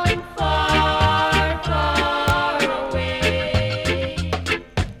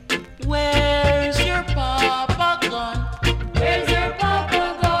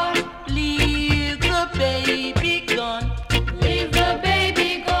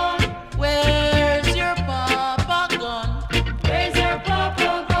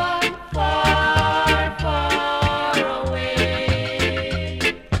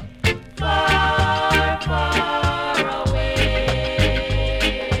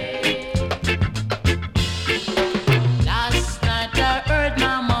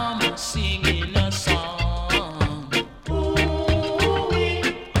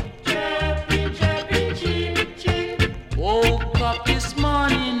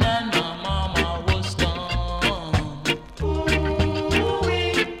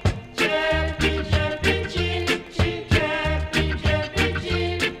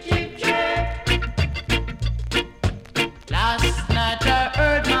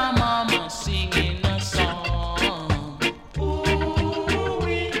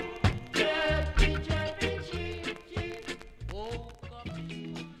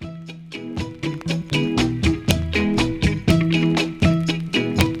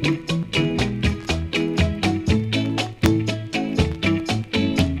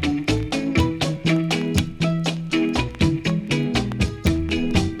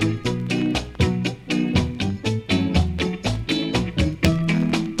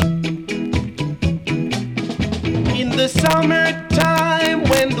summertime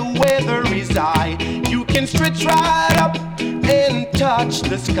when the weather is high, you can stretch right up and touch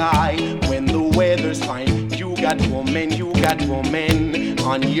the sky. When the weather's fine, you got woman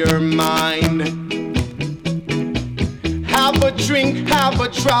on your mind. Have a drink, have a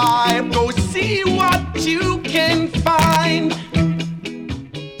drive, go see what you can find.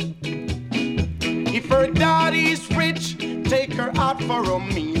 If her daddy's rich, take her out for a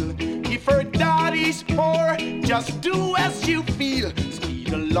meal. If her daddy's poor, just do as you feel.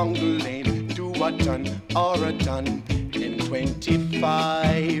 Speed along the lane, do a ton or a ton in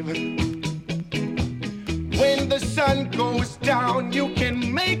 25. When the sun goes down, you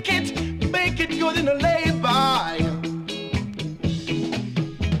can make it good in a lay-by.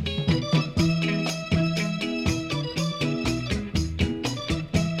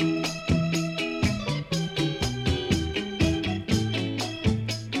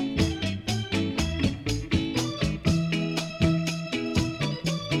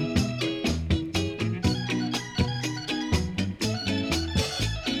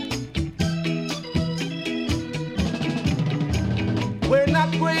 We're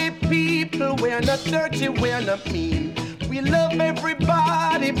not great people, we're not dirty, we're not mean. We love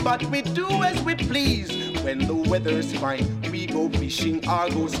everybody, but we do as we please. When the weather's fine, we go fishing or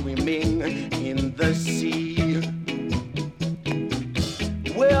go swimming in the sea.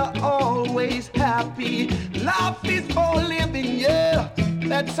 We're always happy, life is for living, yeah.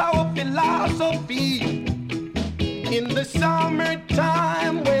 That's our philosophy. In the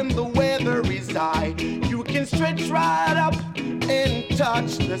summertime, when the weather is high, you can stretch right up and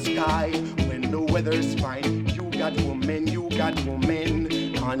touch the sky. When the weather's fine, you got woman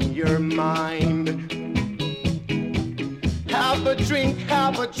on your mind. Have a drink,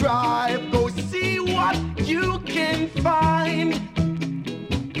 have a drive, go see what you can find.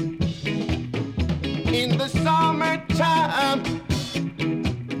 In the summertime,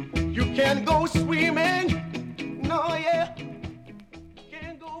 you can go swimming. No, yeah,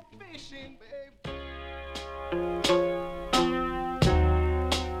 can go fishing, babe.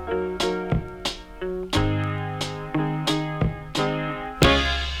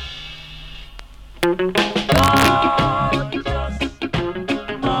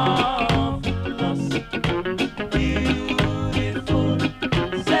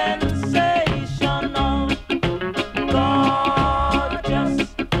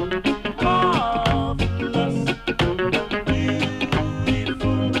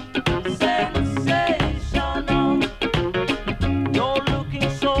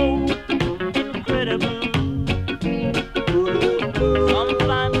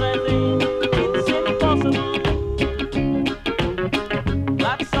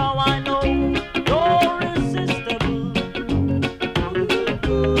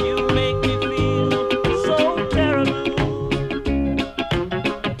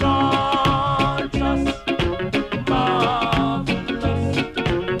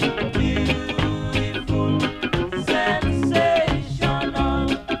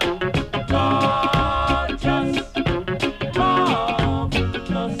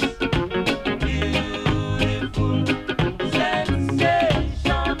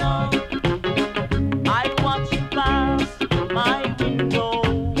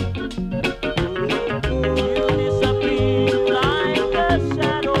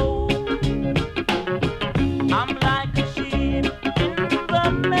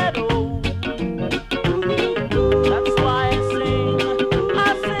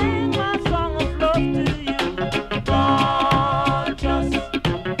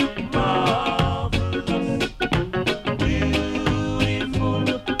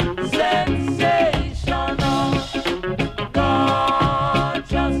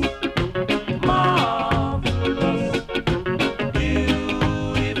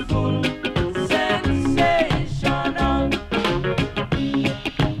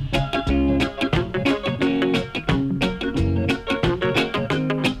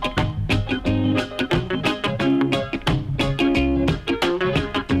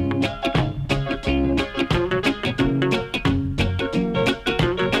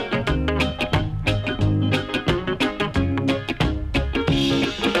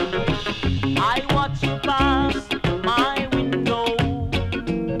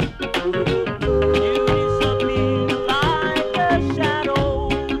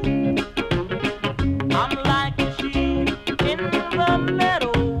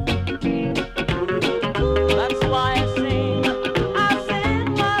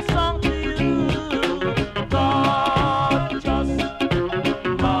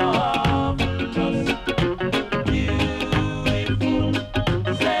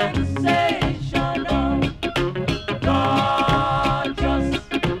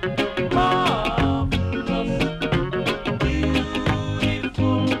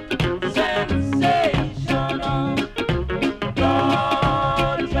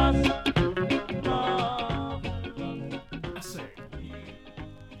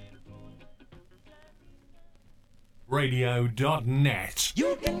 Radio.net.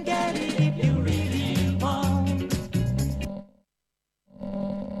 You can get it if you really want.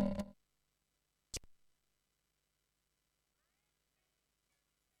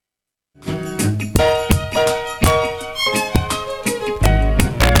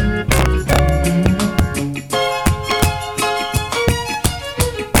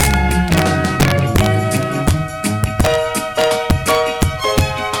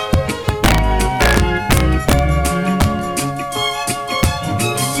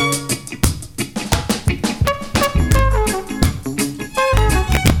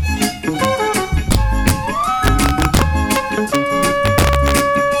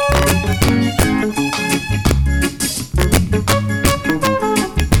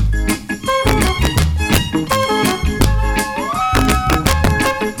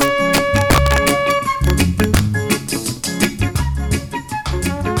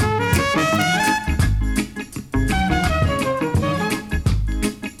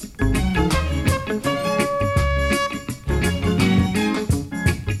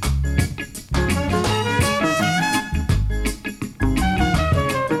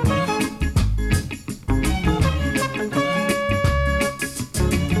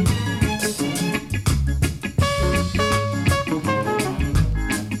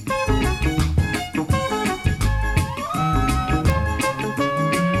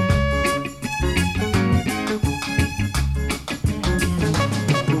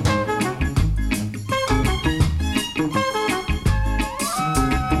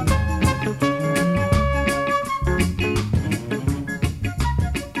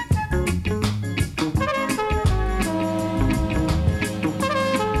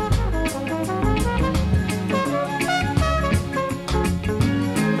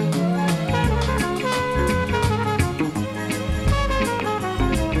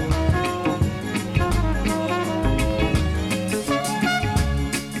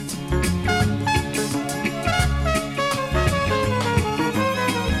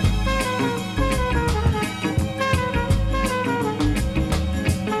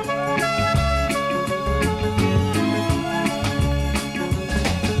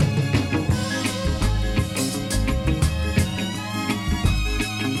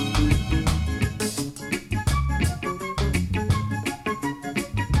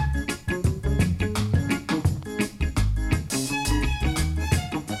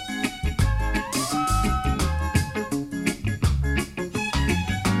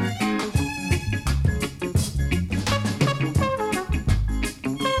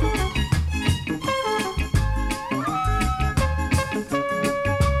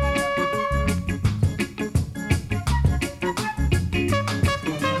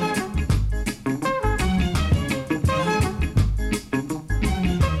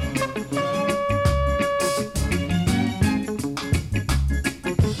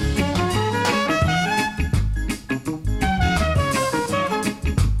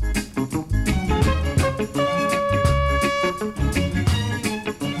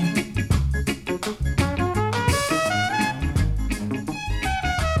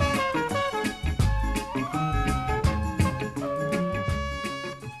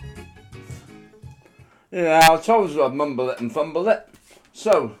 Yeah, I told you I'd mumble it and fumble it.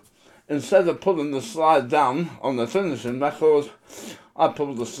 So, instead of pulling the slide down on the finishing record, I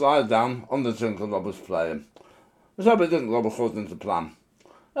pulled the slide down on the jingle I was playing. So it didn't go according to plan.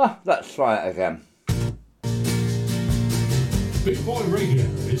 Let's try it again. Big Boy Radio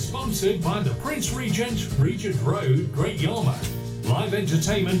is sponsored by the Prince Regent, Regent Road, Great Yarmouth. Live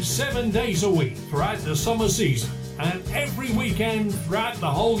entertainment 7 days a week throughout the summer season and every weekend throughout the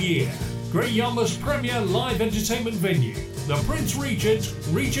whole year. Great Yarmouth's premier live entertainment venue, the Prince Regent,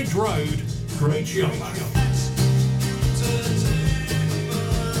 Regent Road, Great Yarmouth.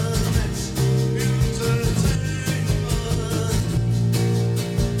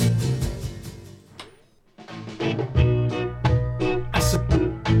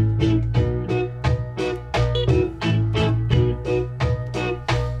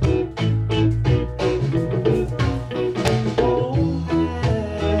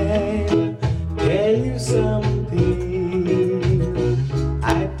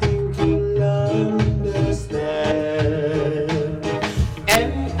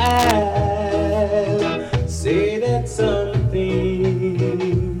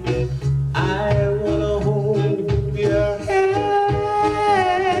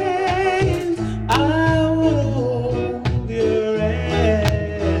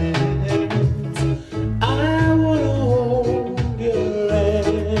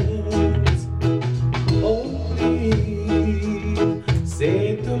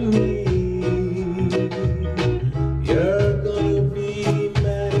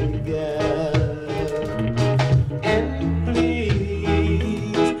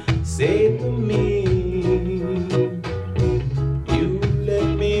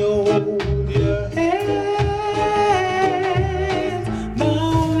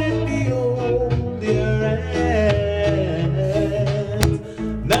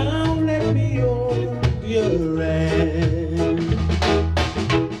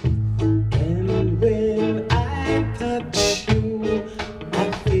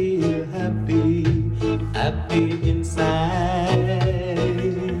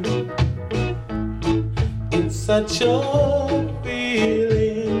 such your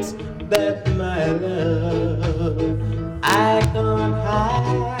feelings that my love I can't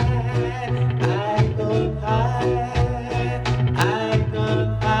hide, I can't hide, I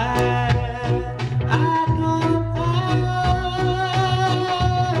can't hide, I can't hide.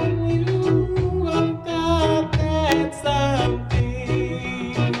 You have got that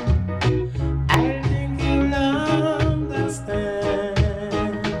something. I think you'll understand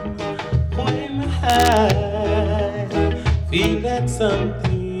when I feel that something.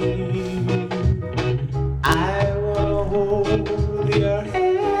 I wanna hold your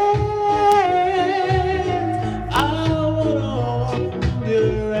hand. I wanna hold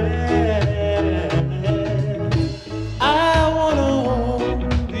your hand. I wanna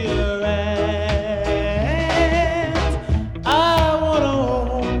hold your hand. I wanna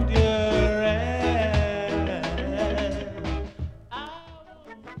hold your hand.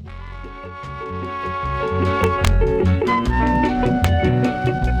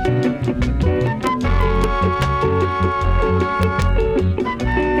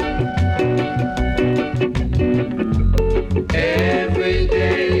 Every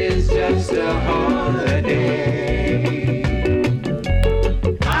day is just a holiday.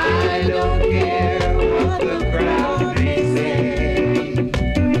 I don't care what the crowd may say.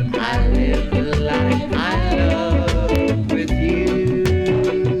 I live the life I love with you.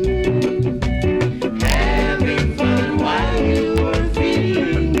 Having fun while you are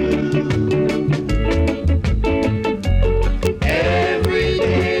feeling blue. Every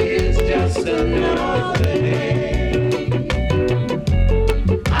day is just another day.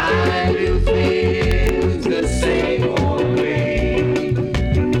 I do things the same old way.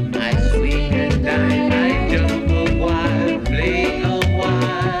 I swing and dine, I jump a while, play a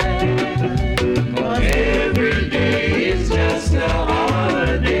while. But every day is just a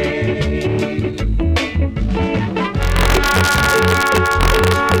holiday.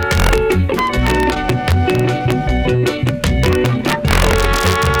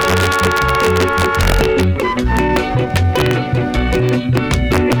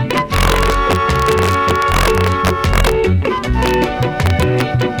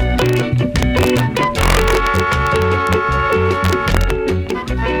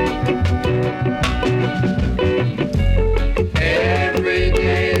 Every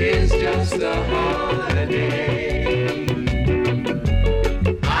day is just a holiday.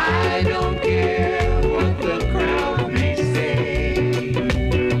 I don't care what the crowd may say.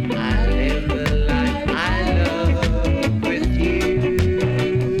 I live the life I love with you.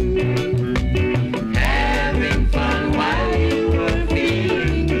 Having fun while you are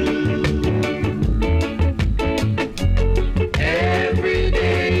feeling blue. Every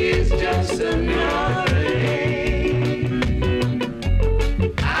day is just another day.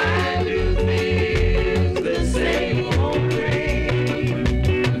 I do things the same old way.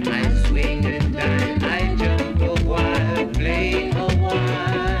 I swing and dine, I jump a while, play a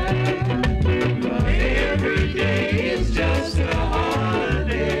while. But every day is just a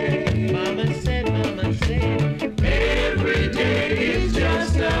holiday. Mama said, every day is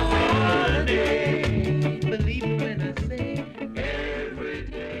just a holiday. Believe me when I say, every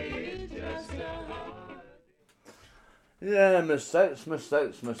day is just a holiday. Yeah, mistakes.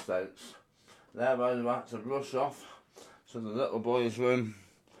 There I had to rush off to the little boy's room,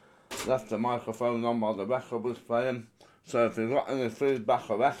 left the microphone on while the record was playing, so if you got any feedback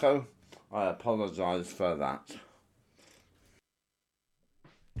or echo, I apologise for that.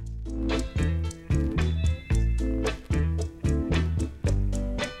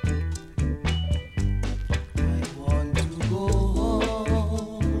 I want to go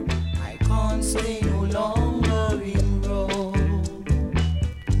home. I can't stay no longer in Rome.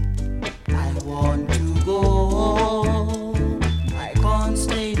 I want to go home. I can't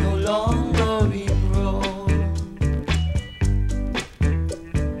stay no longer in Rome.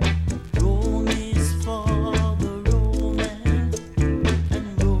 Rome is for the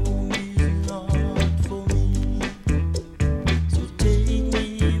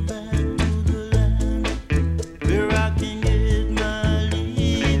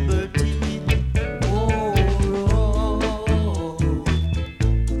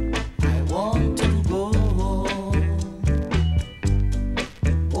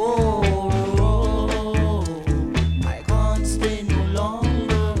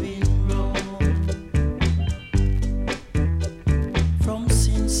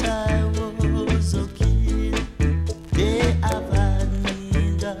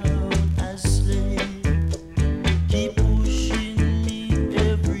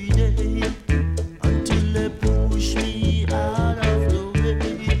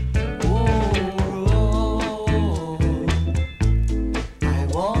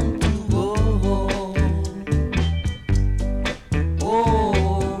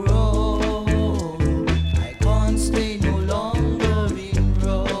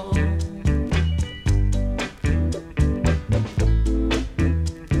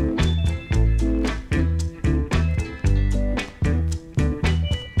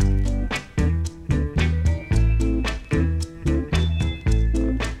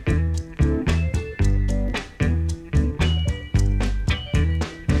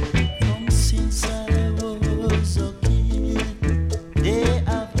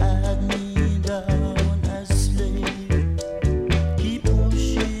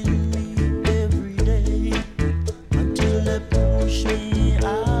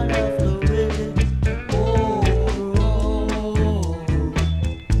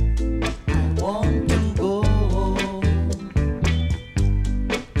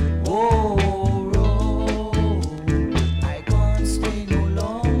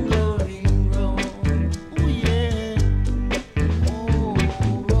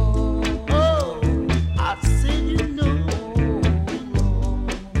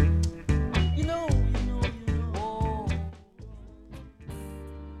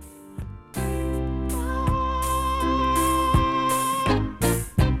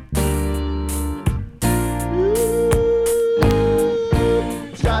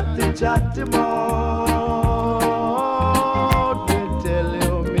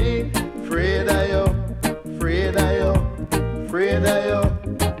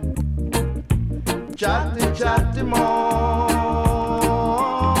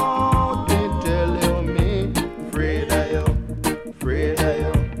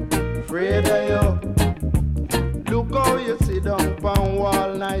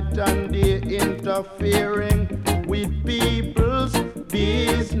interfering with people's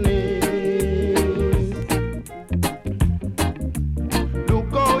business.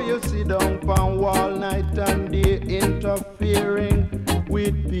 Look how you sit down on wall night and day interfering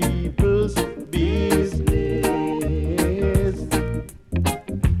with people's business.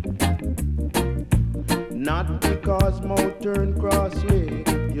 Not because mouth turn crossway,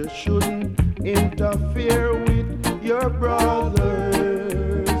 you shouldn't interfere with your brothers.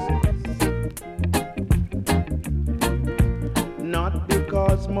 Not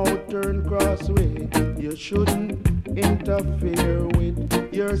because mouth turn crossway, you shouldn't interfere with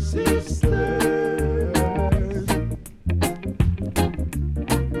your sisters.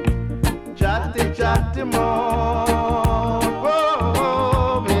 Chatty, chatty more.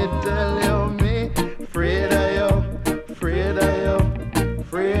 Oh, me tell you, me afraid of you, afraid of you,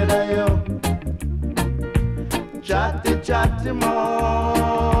 afraid of you. Chatty, chatty more.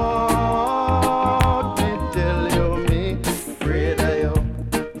 Me tell you, me afraid of you,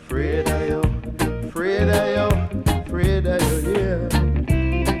 afraid of you, afraid of you, afraid of you, yeah.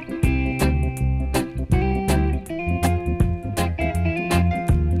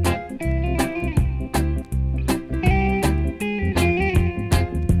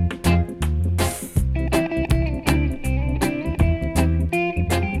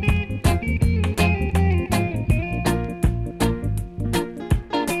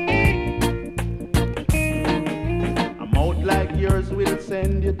 A mouth like yours will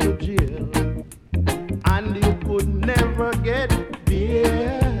send you to jail, and you could never get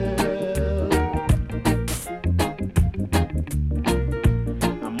bail.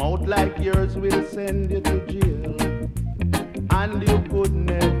 A mouth like yours will send you to jail, and you could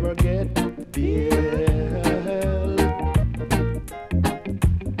never get bail.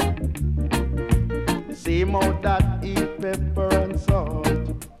 The same mouth that eat pepper and salt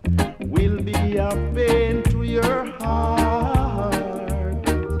will be a pain to your heart.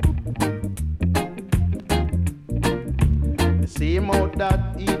 The same mouth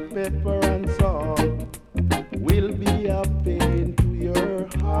that eat pepper and salt will be a pain to your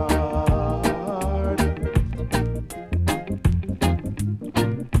heart.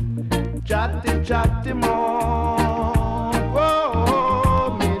 Chatty, chatty more.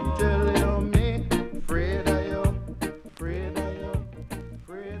 Oh, me tell you, me afraid of you, afraid of you,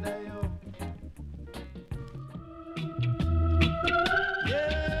 afraid of you.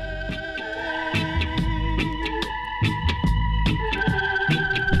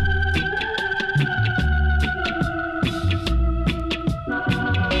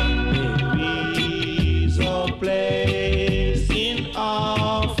 There is a place in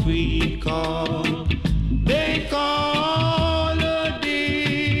Africa they call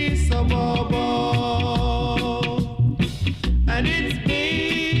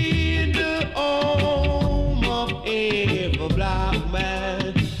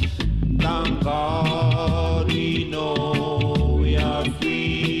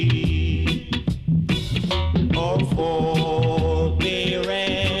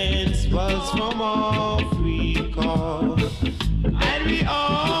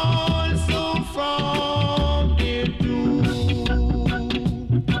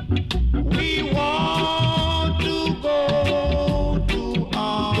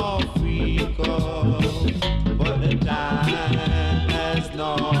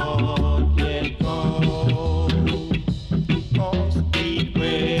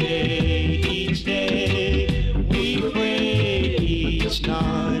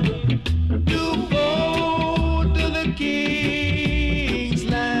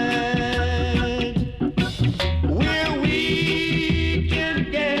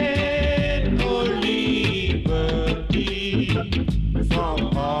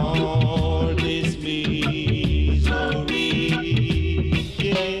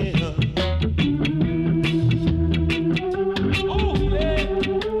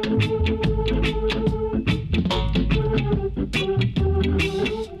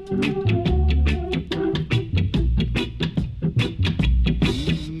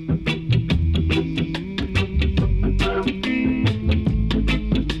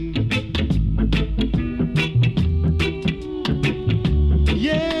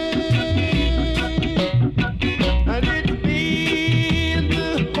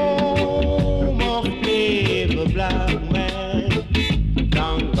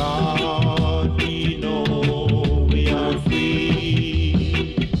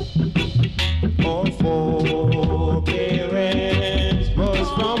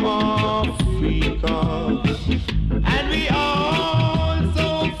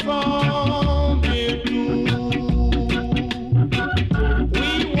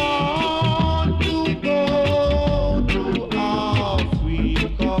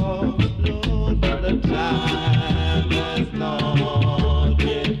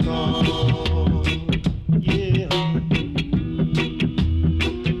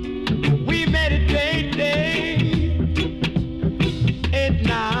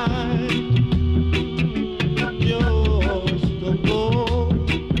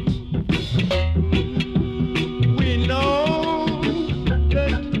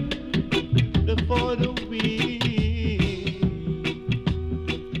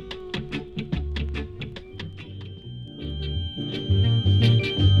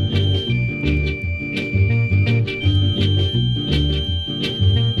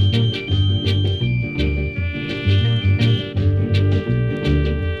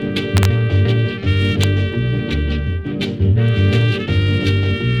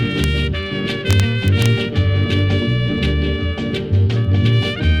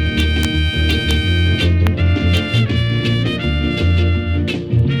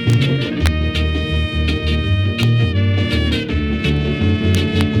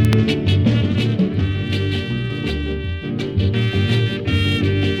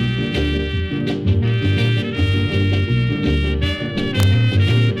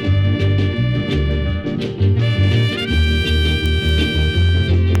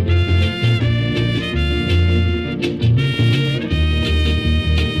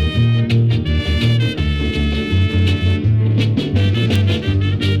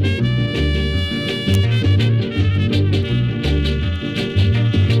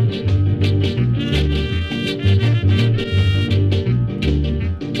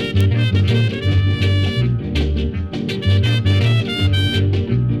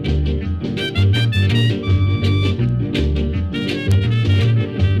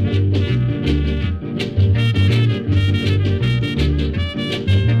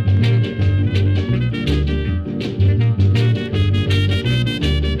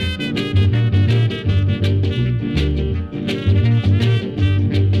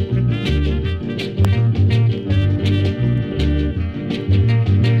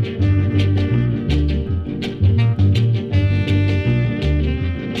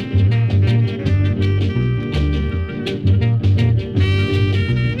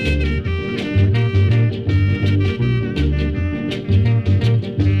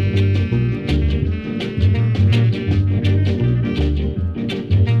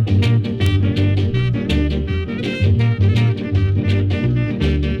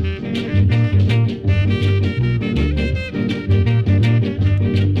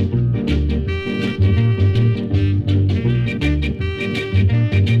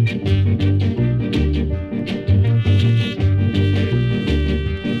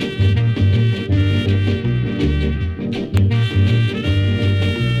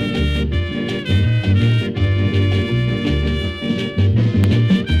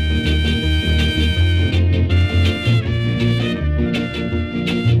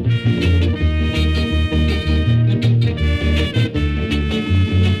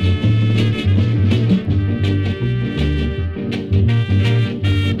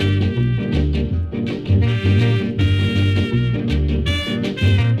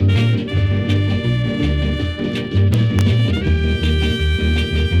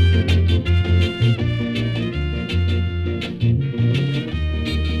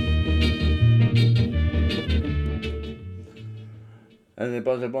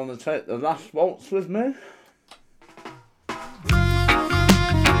Anybody want to take the last waltz with me?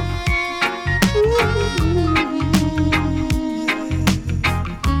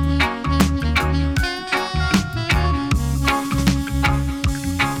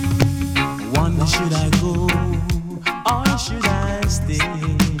 Wonder should I go or should I stay?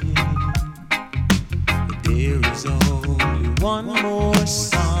 There is only one more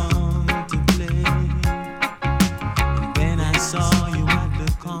song to play. And then I saw you at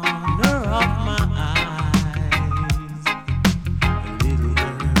the corner of my eyes. A little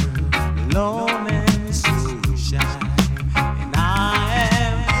girl, alone and so shy. And I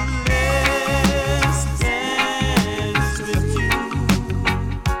am the last dance with you.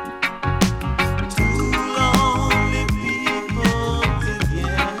 Two lonely people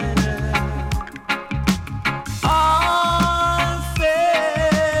together. I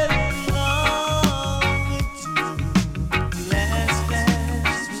fell in love with you. Last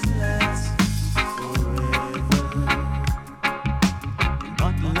dance will last forever.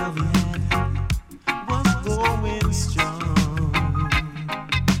 But the love we had was going strong.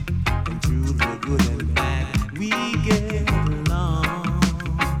 And through the good and bad, we get along.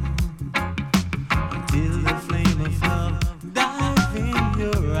 Until the flame of love died in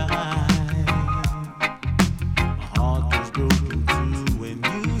your eye. My heart was broken too when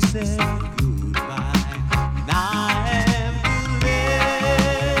you said goodbye. And I am the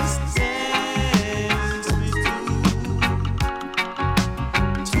last dance with you.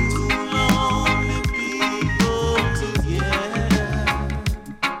 Two lonely people together.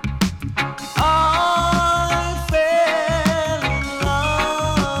 I fell in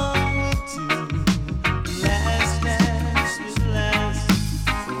love with you. Last dance will last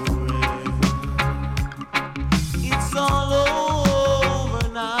forever. It's all over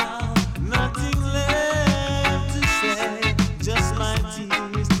now, nothing left to say. Just my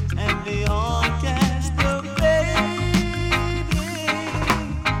tears and the orchestra fading.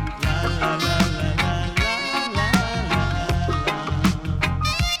 La la la la la la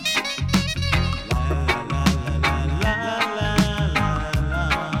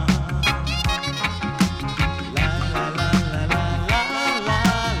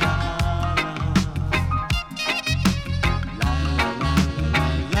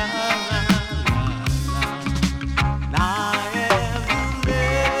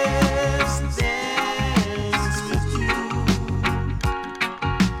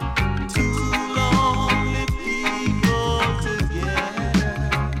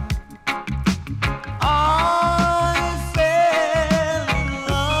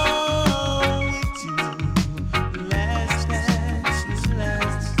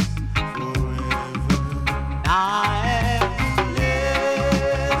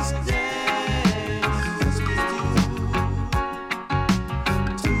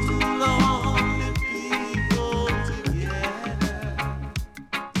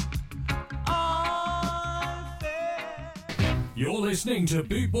You're listening to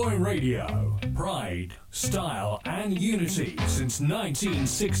Boot Boy Radio. Pride, style, and unity since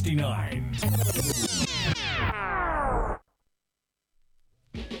 1969.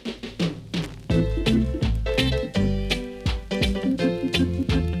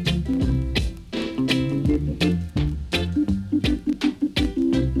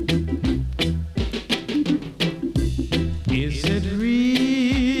 Is it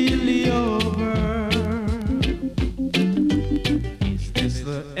really over? Is this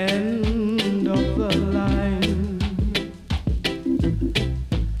the end of the line?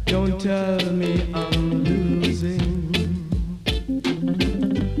 Don't tell me I'm losing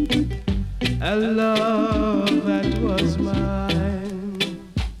a love that was mine.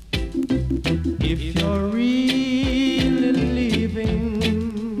 If you're really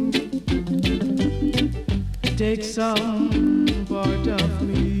leaving, take some part of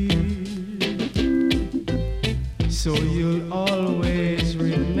me, so you'll always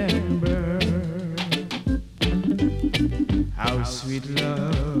remember how sweet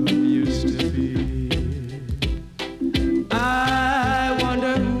love used to be. I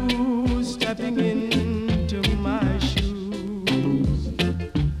wonder who's stepping into my shoes.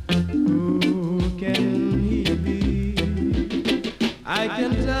 Who can he be? I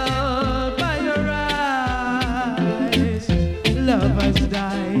can tell by your eyes, love has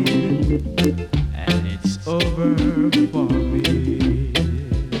died, and it's over for me.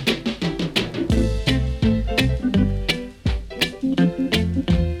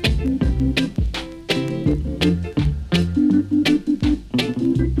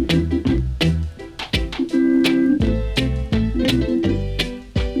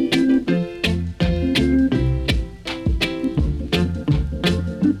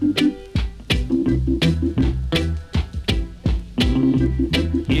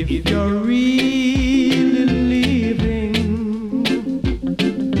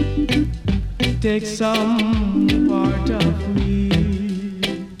 take some part of me,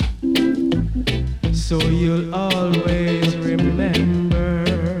 so you'll always remember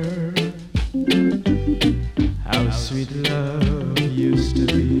how sweet love used to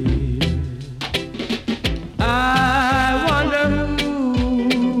be. I wonder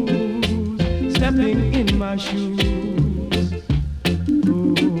who's stepping in my shoes.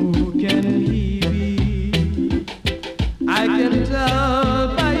 Who can he be? I can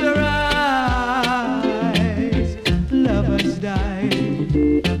tell by your eyes, love has died,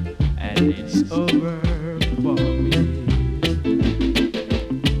 and it's over for me.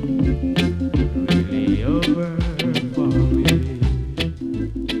 Really over for me.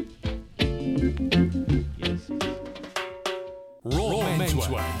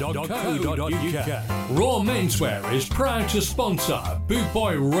 rawmenswear.co.uk. Raw Menswear is proud to sponsor Boot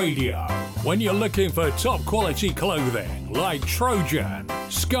Boy Radio. When you're looking for top quality clothing like Trojan,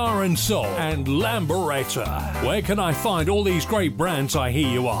 Scar and Soul and Lamberetta, where can I find all these great brands, I hear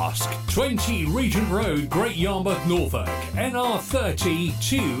you ask? 20 Regent Road, Great Yarmouth, Norfolk, NR30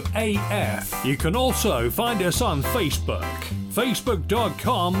 2AF. You can also find us on Facebook,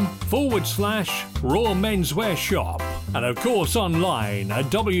 facebook.com/Raw Menswear Shop. And of course online at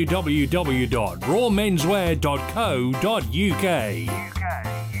www.rawmenswear.co.uk.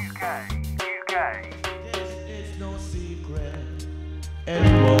 It's no secret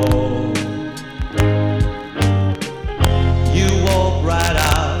anymore. You walk right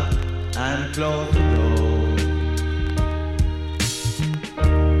out and close the door.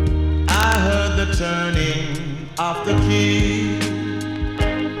 I heard the turning of the key,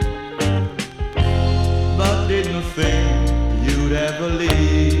 but didn't think you'd ever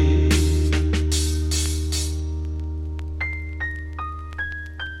leave.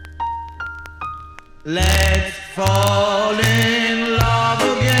 Let's fall in love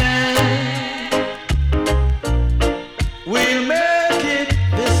again. We'll make it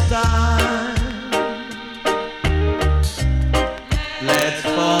this time. Let's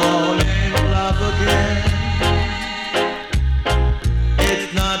fall in love again.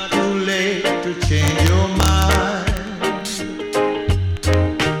 It's not too late to change your mind.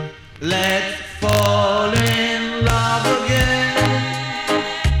 Let's fall in love again.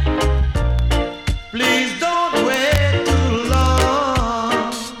 Please don't wait too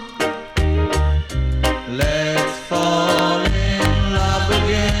long. Let's fall in love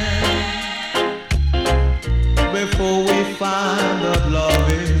again before we find that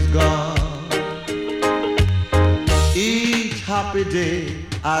love is gone. Each happy day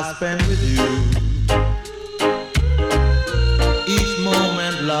I spend with you, each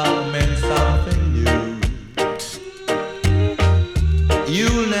moment love meant something new.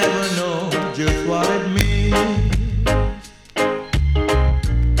 You'll never know just what it means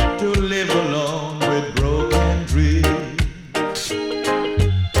to live alone with broken dreams.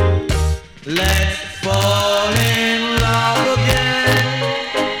 Let's fall in love again.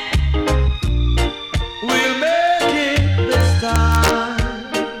 We'll make it this time.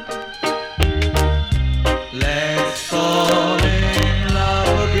 Let's fall in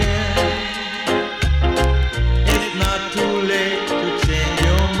love again. It's not too late to change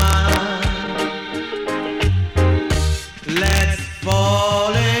your mind. Let's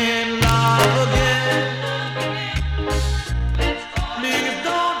fall in love again. Please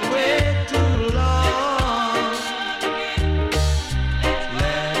don't wait too long.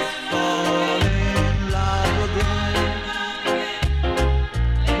 Let's fall in love again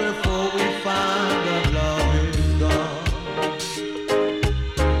before we find that love is gone.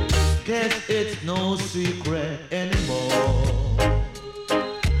 Guess it's no secret anymore.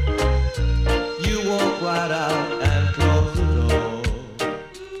 You walk right out and close the door.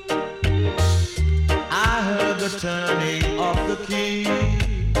 I heard the turning of the key,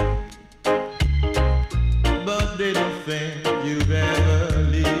 but didn't think you'd ever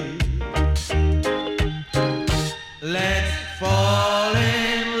leave. Let's fall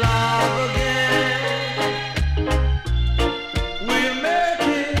in love again. We'll make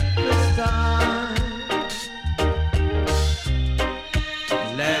it this time.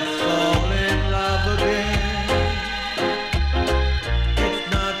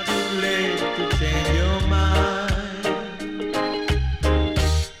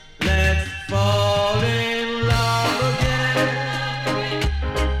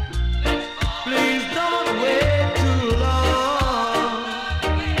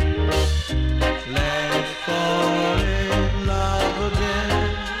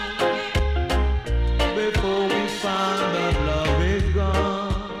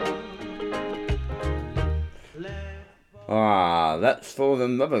 Let's Fall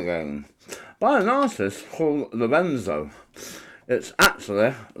in Love Again by an artist called Lorenzo. It's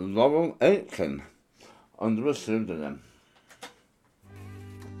actually Laurel Aitken under a pseudonym.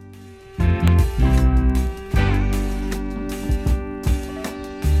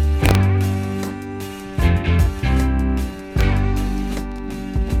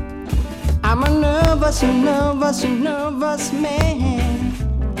 I'm a nervous man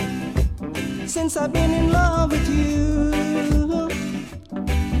since I've been in love with you.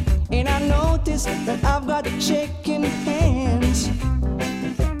 And I noticed that I've got shaking hands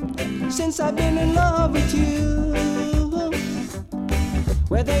since I've been in love with you.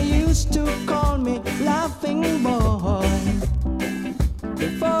 Where they used to call me Laughing Boy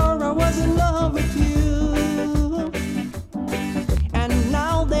before I was in love with you. And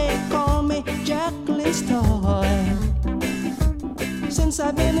now they call me Jacqueline's toy since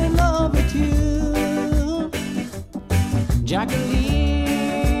I've been in love with you.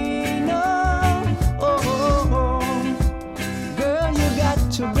 Jacqueline, oh, girl, you got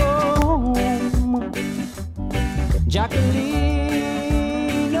to go home.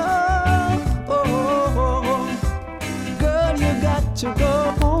 Jacqueline, oh, girl, you got to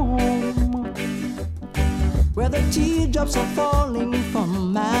go home. Where the teardrops are falling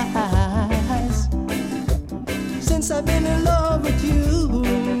from my eyes since I've been in love with you,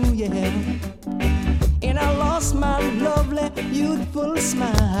 yeah. And I lost my lovely, youthful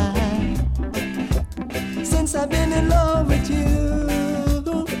smile since I've been in love with you.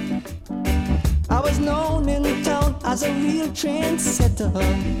 I was known in town as a real trendsetter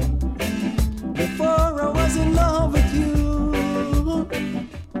before I was in love with you.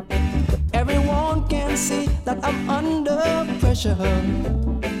 Everyone can see that I'm under pressure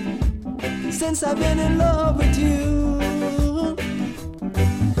since I've been in love with you.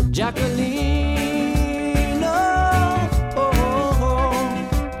 Jacqueline, oh,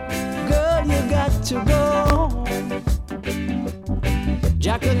 girl, you got to go.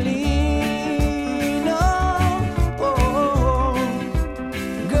 Jacqueline, oh,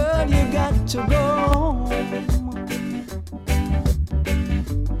 girl, you got to go.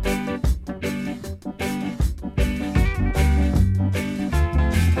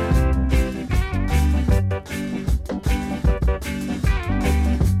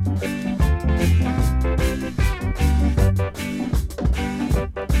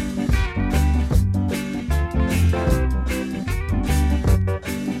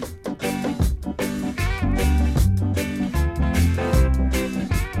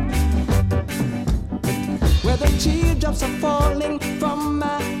 Teardrops are falling from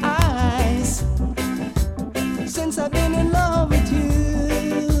my eyes since I've been in love with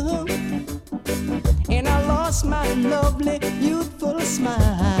you. And I lost my lovely, youthful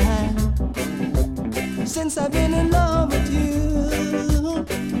smile since I've been in love with you.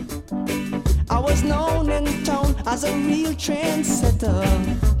 I was known in town as a real trendsetter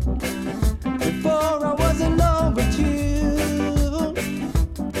before I was in love with you.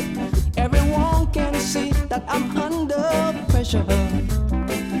 Everyone can see that I'm under pressure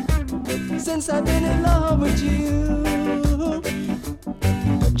since I've been in love with you.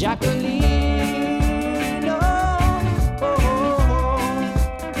 Jacqueline, oh,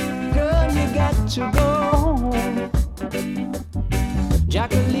 girl, you got to go.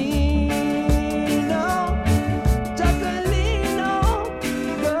 Jacqueline, Jacqueline,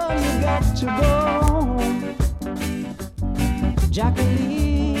 girl, you got to go. Jacqueline.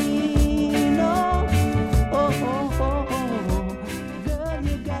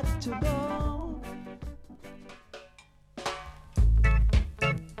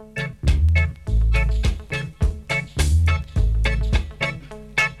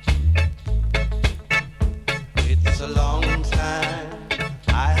 It's a long time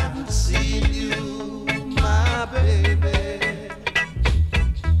I haven't seen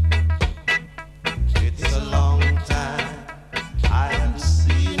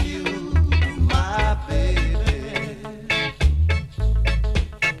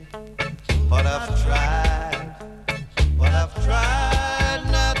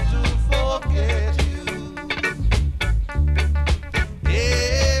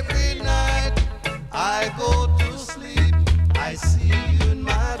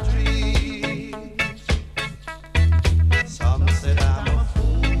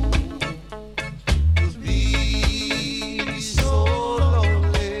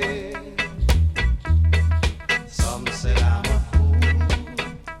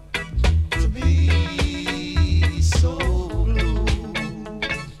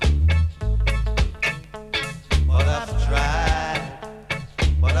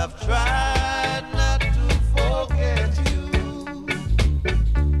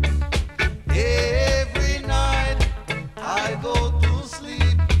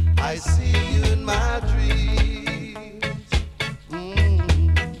I see you in my dreams.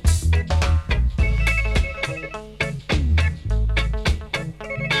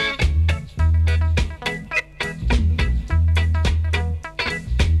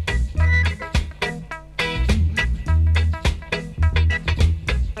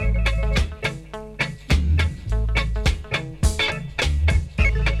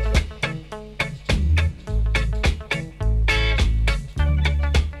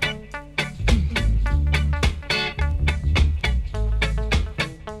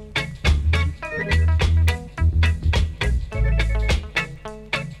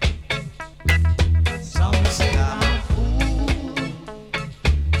 Some say I'm a fool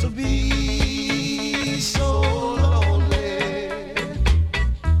to be so lonely.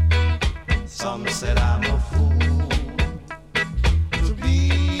 Some said I'm a fool to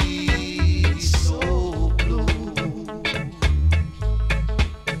be so blue.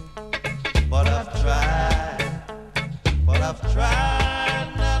 But I've tried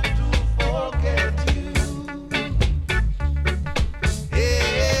not to forget you.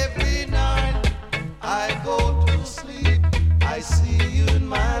 Every night I go to sleep, I see you in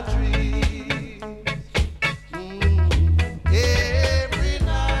my dreams. Every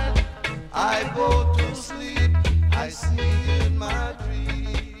night I go to sleep, I see you in my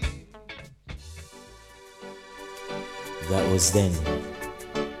dreams. That was then.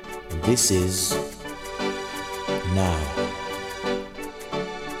 This is now.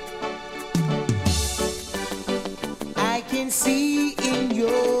 I can see in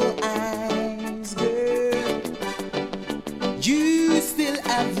your eyes, girl, you still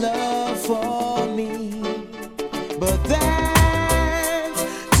have love for me, but that's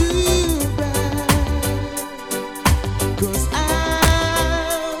too bad, 'cause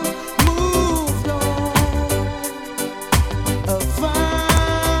I've moved on. I've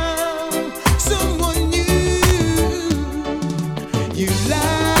found someone new. You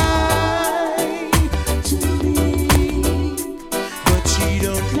lie to me, but she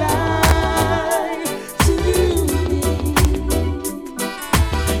don't lie to me.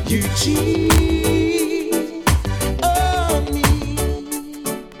 You cheat on me,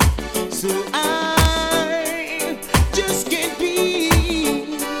 so I just can't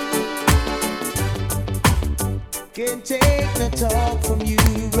take the talk from you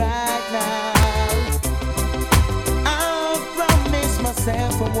right now. I promise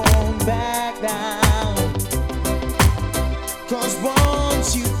myself I won't back down, 'cause once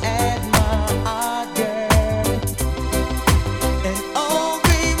you had my heart, girl, and oh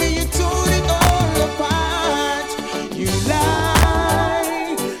baby, you tore it all apart. You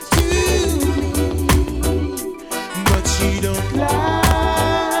lied to me, but she don't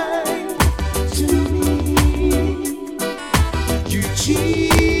lie to me. You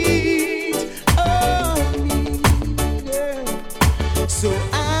cheat on me, girl, so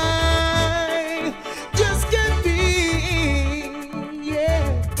I just can't be, yeah.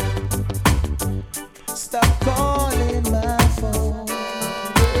 Stop calling my phone,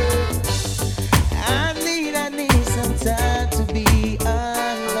 girl. I need some time to be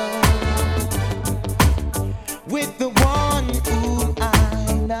alone with the one who I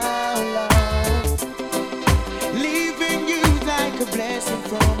now love. Leaving you like a blessing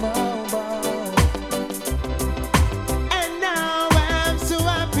from above. And now I'm so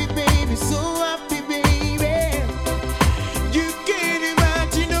happy, baby, so happy, baby. You can't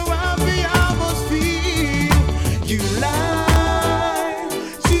imagine how happy I must feel. You lie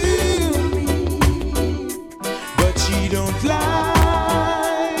to me, but she don't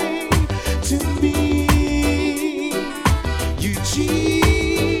lie to me. You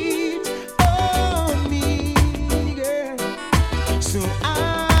cheat on me, girl, so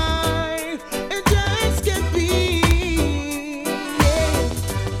I just can't be, yeah.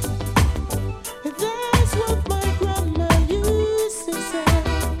 That's what my grandma used to say.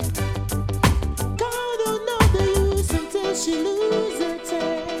 God don't know the use until she loses her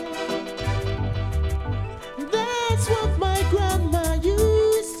tail. That's what my grandma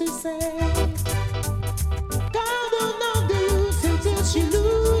used to say. God don't know the use until she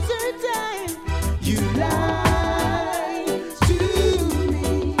loses her time. You lie to me,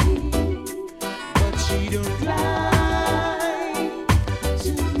 but she don't lie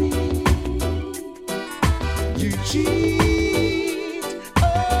to me. You cheat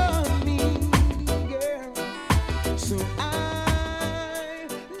on me, girl, so I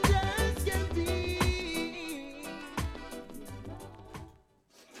just can't be.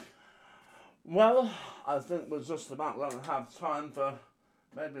 Well, I think we're just about going to have time for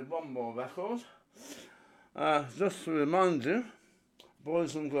maybe one more record. Just to remind you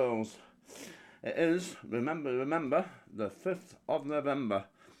boys and girls. It is, remember, the 5th of November,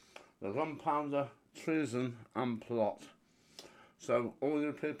 the Gunpowder Treason and Plot. So all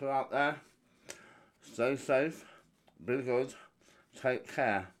you people out there, stay safe, be good, take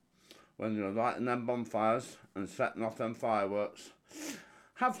care when you're lighting them bonfires and setting off them fireworks.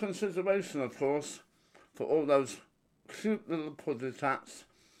 Have consideration, of course, for all those cute little puddy tats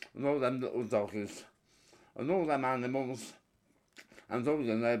and all them little doggies and all them animals and all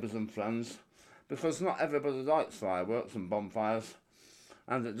your neighbours and friends, because not everybody likes fireworks and bonfires,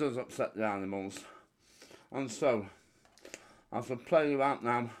 and it does upset the animals. And so, I shall play you out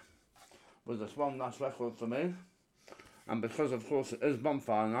now with this one last record for me, and because of course it is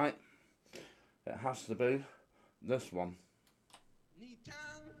bonfire night, it has to be this one.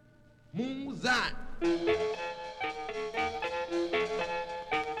 Muzat,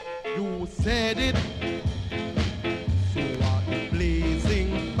 you said it, so are the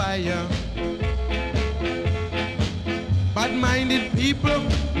blazing fire. Bad-minded people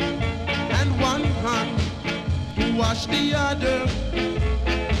and one hand to wash the other.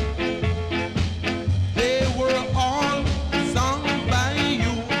 They were all sung by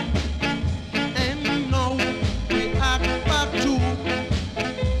you, and now we act back to.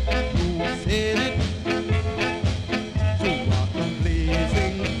 You said it, so are the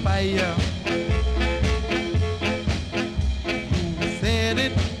blazing fire. You said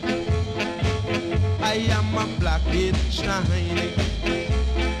it, I am a black kid shining.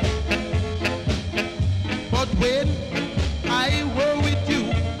 But when I were with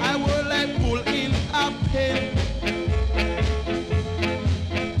you, I were like bull in a pen.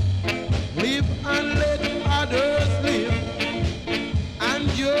 Live and let others live,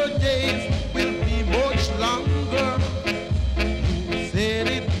 and your days will be much longer. You said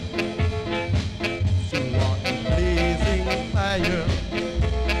it, so are the blazing fire.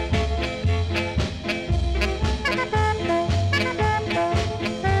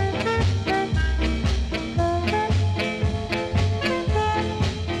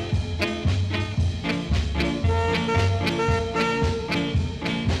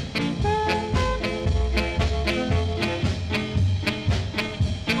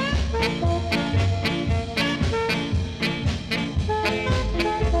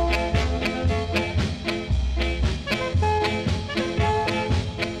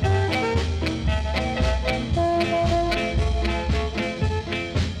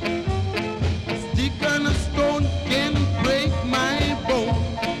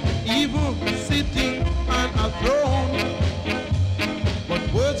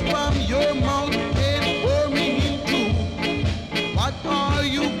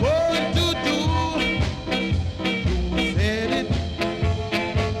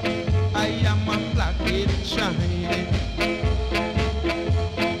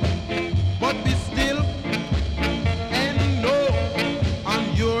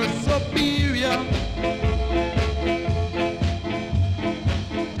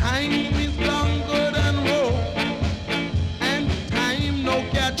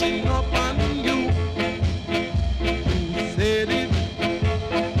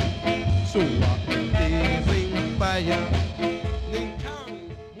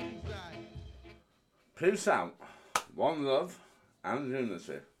 Peace out, one love and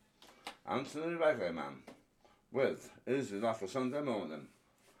unity. Anthony Reggaeman with Easy Like a Sunday Morning.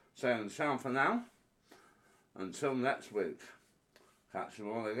 Saying ciao for now, until next week. Catch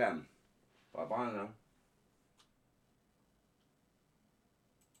you all again. Bye bye now.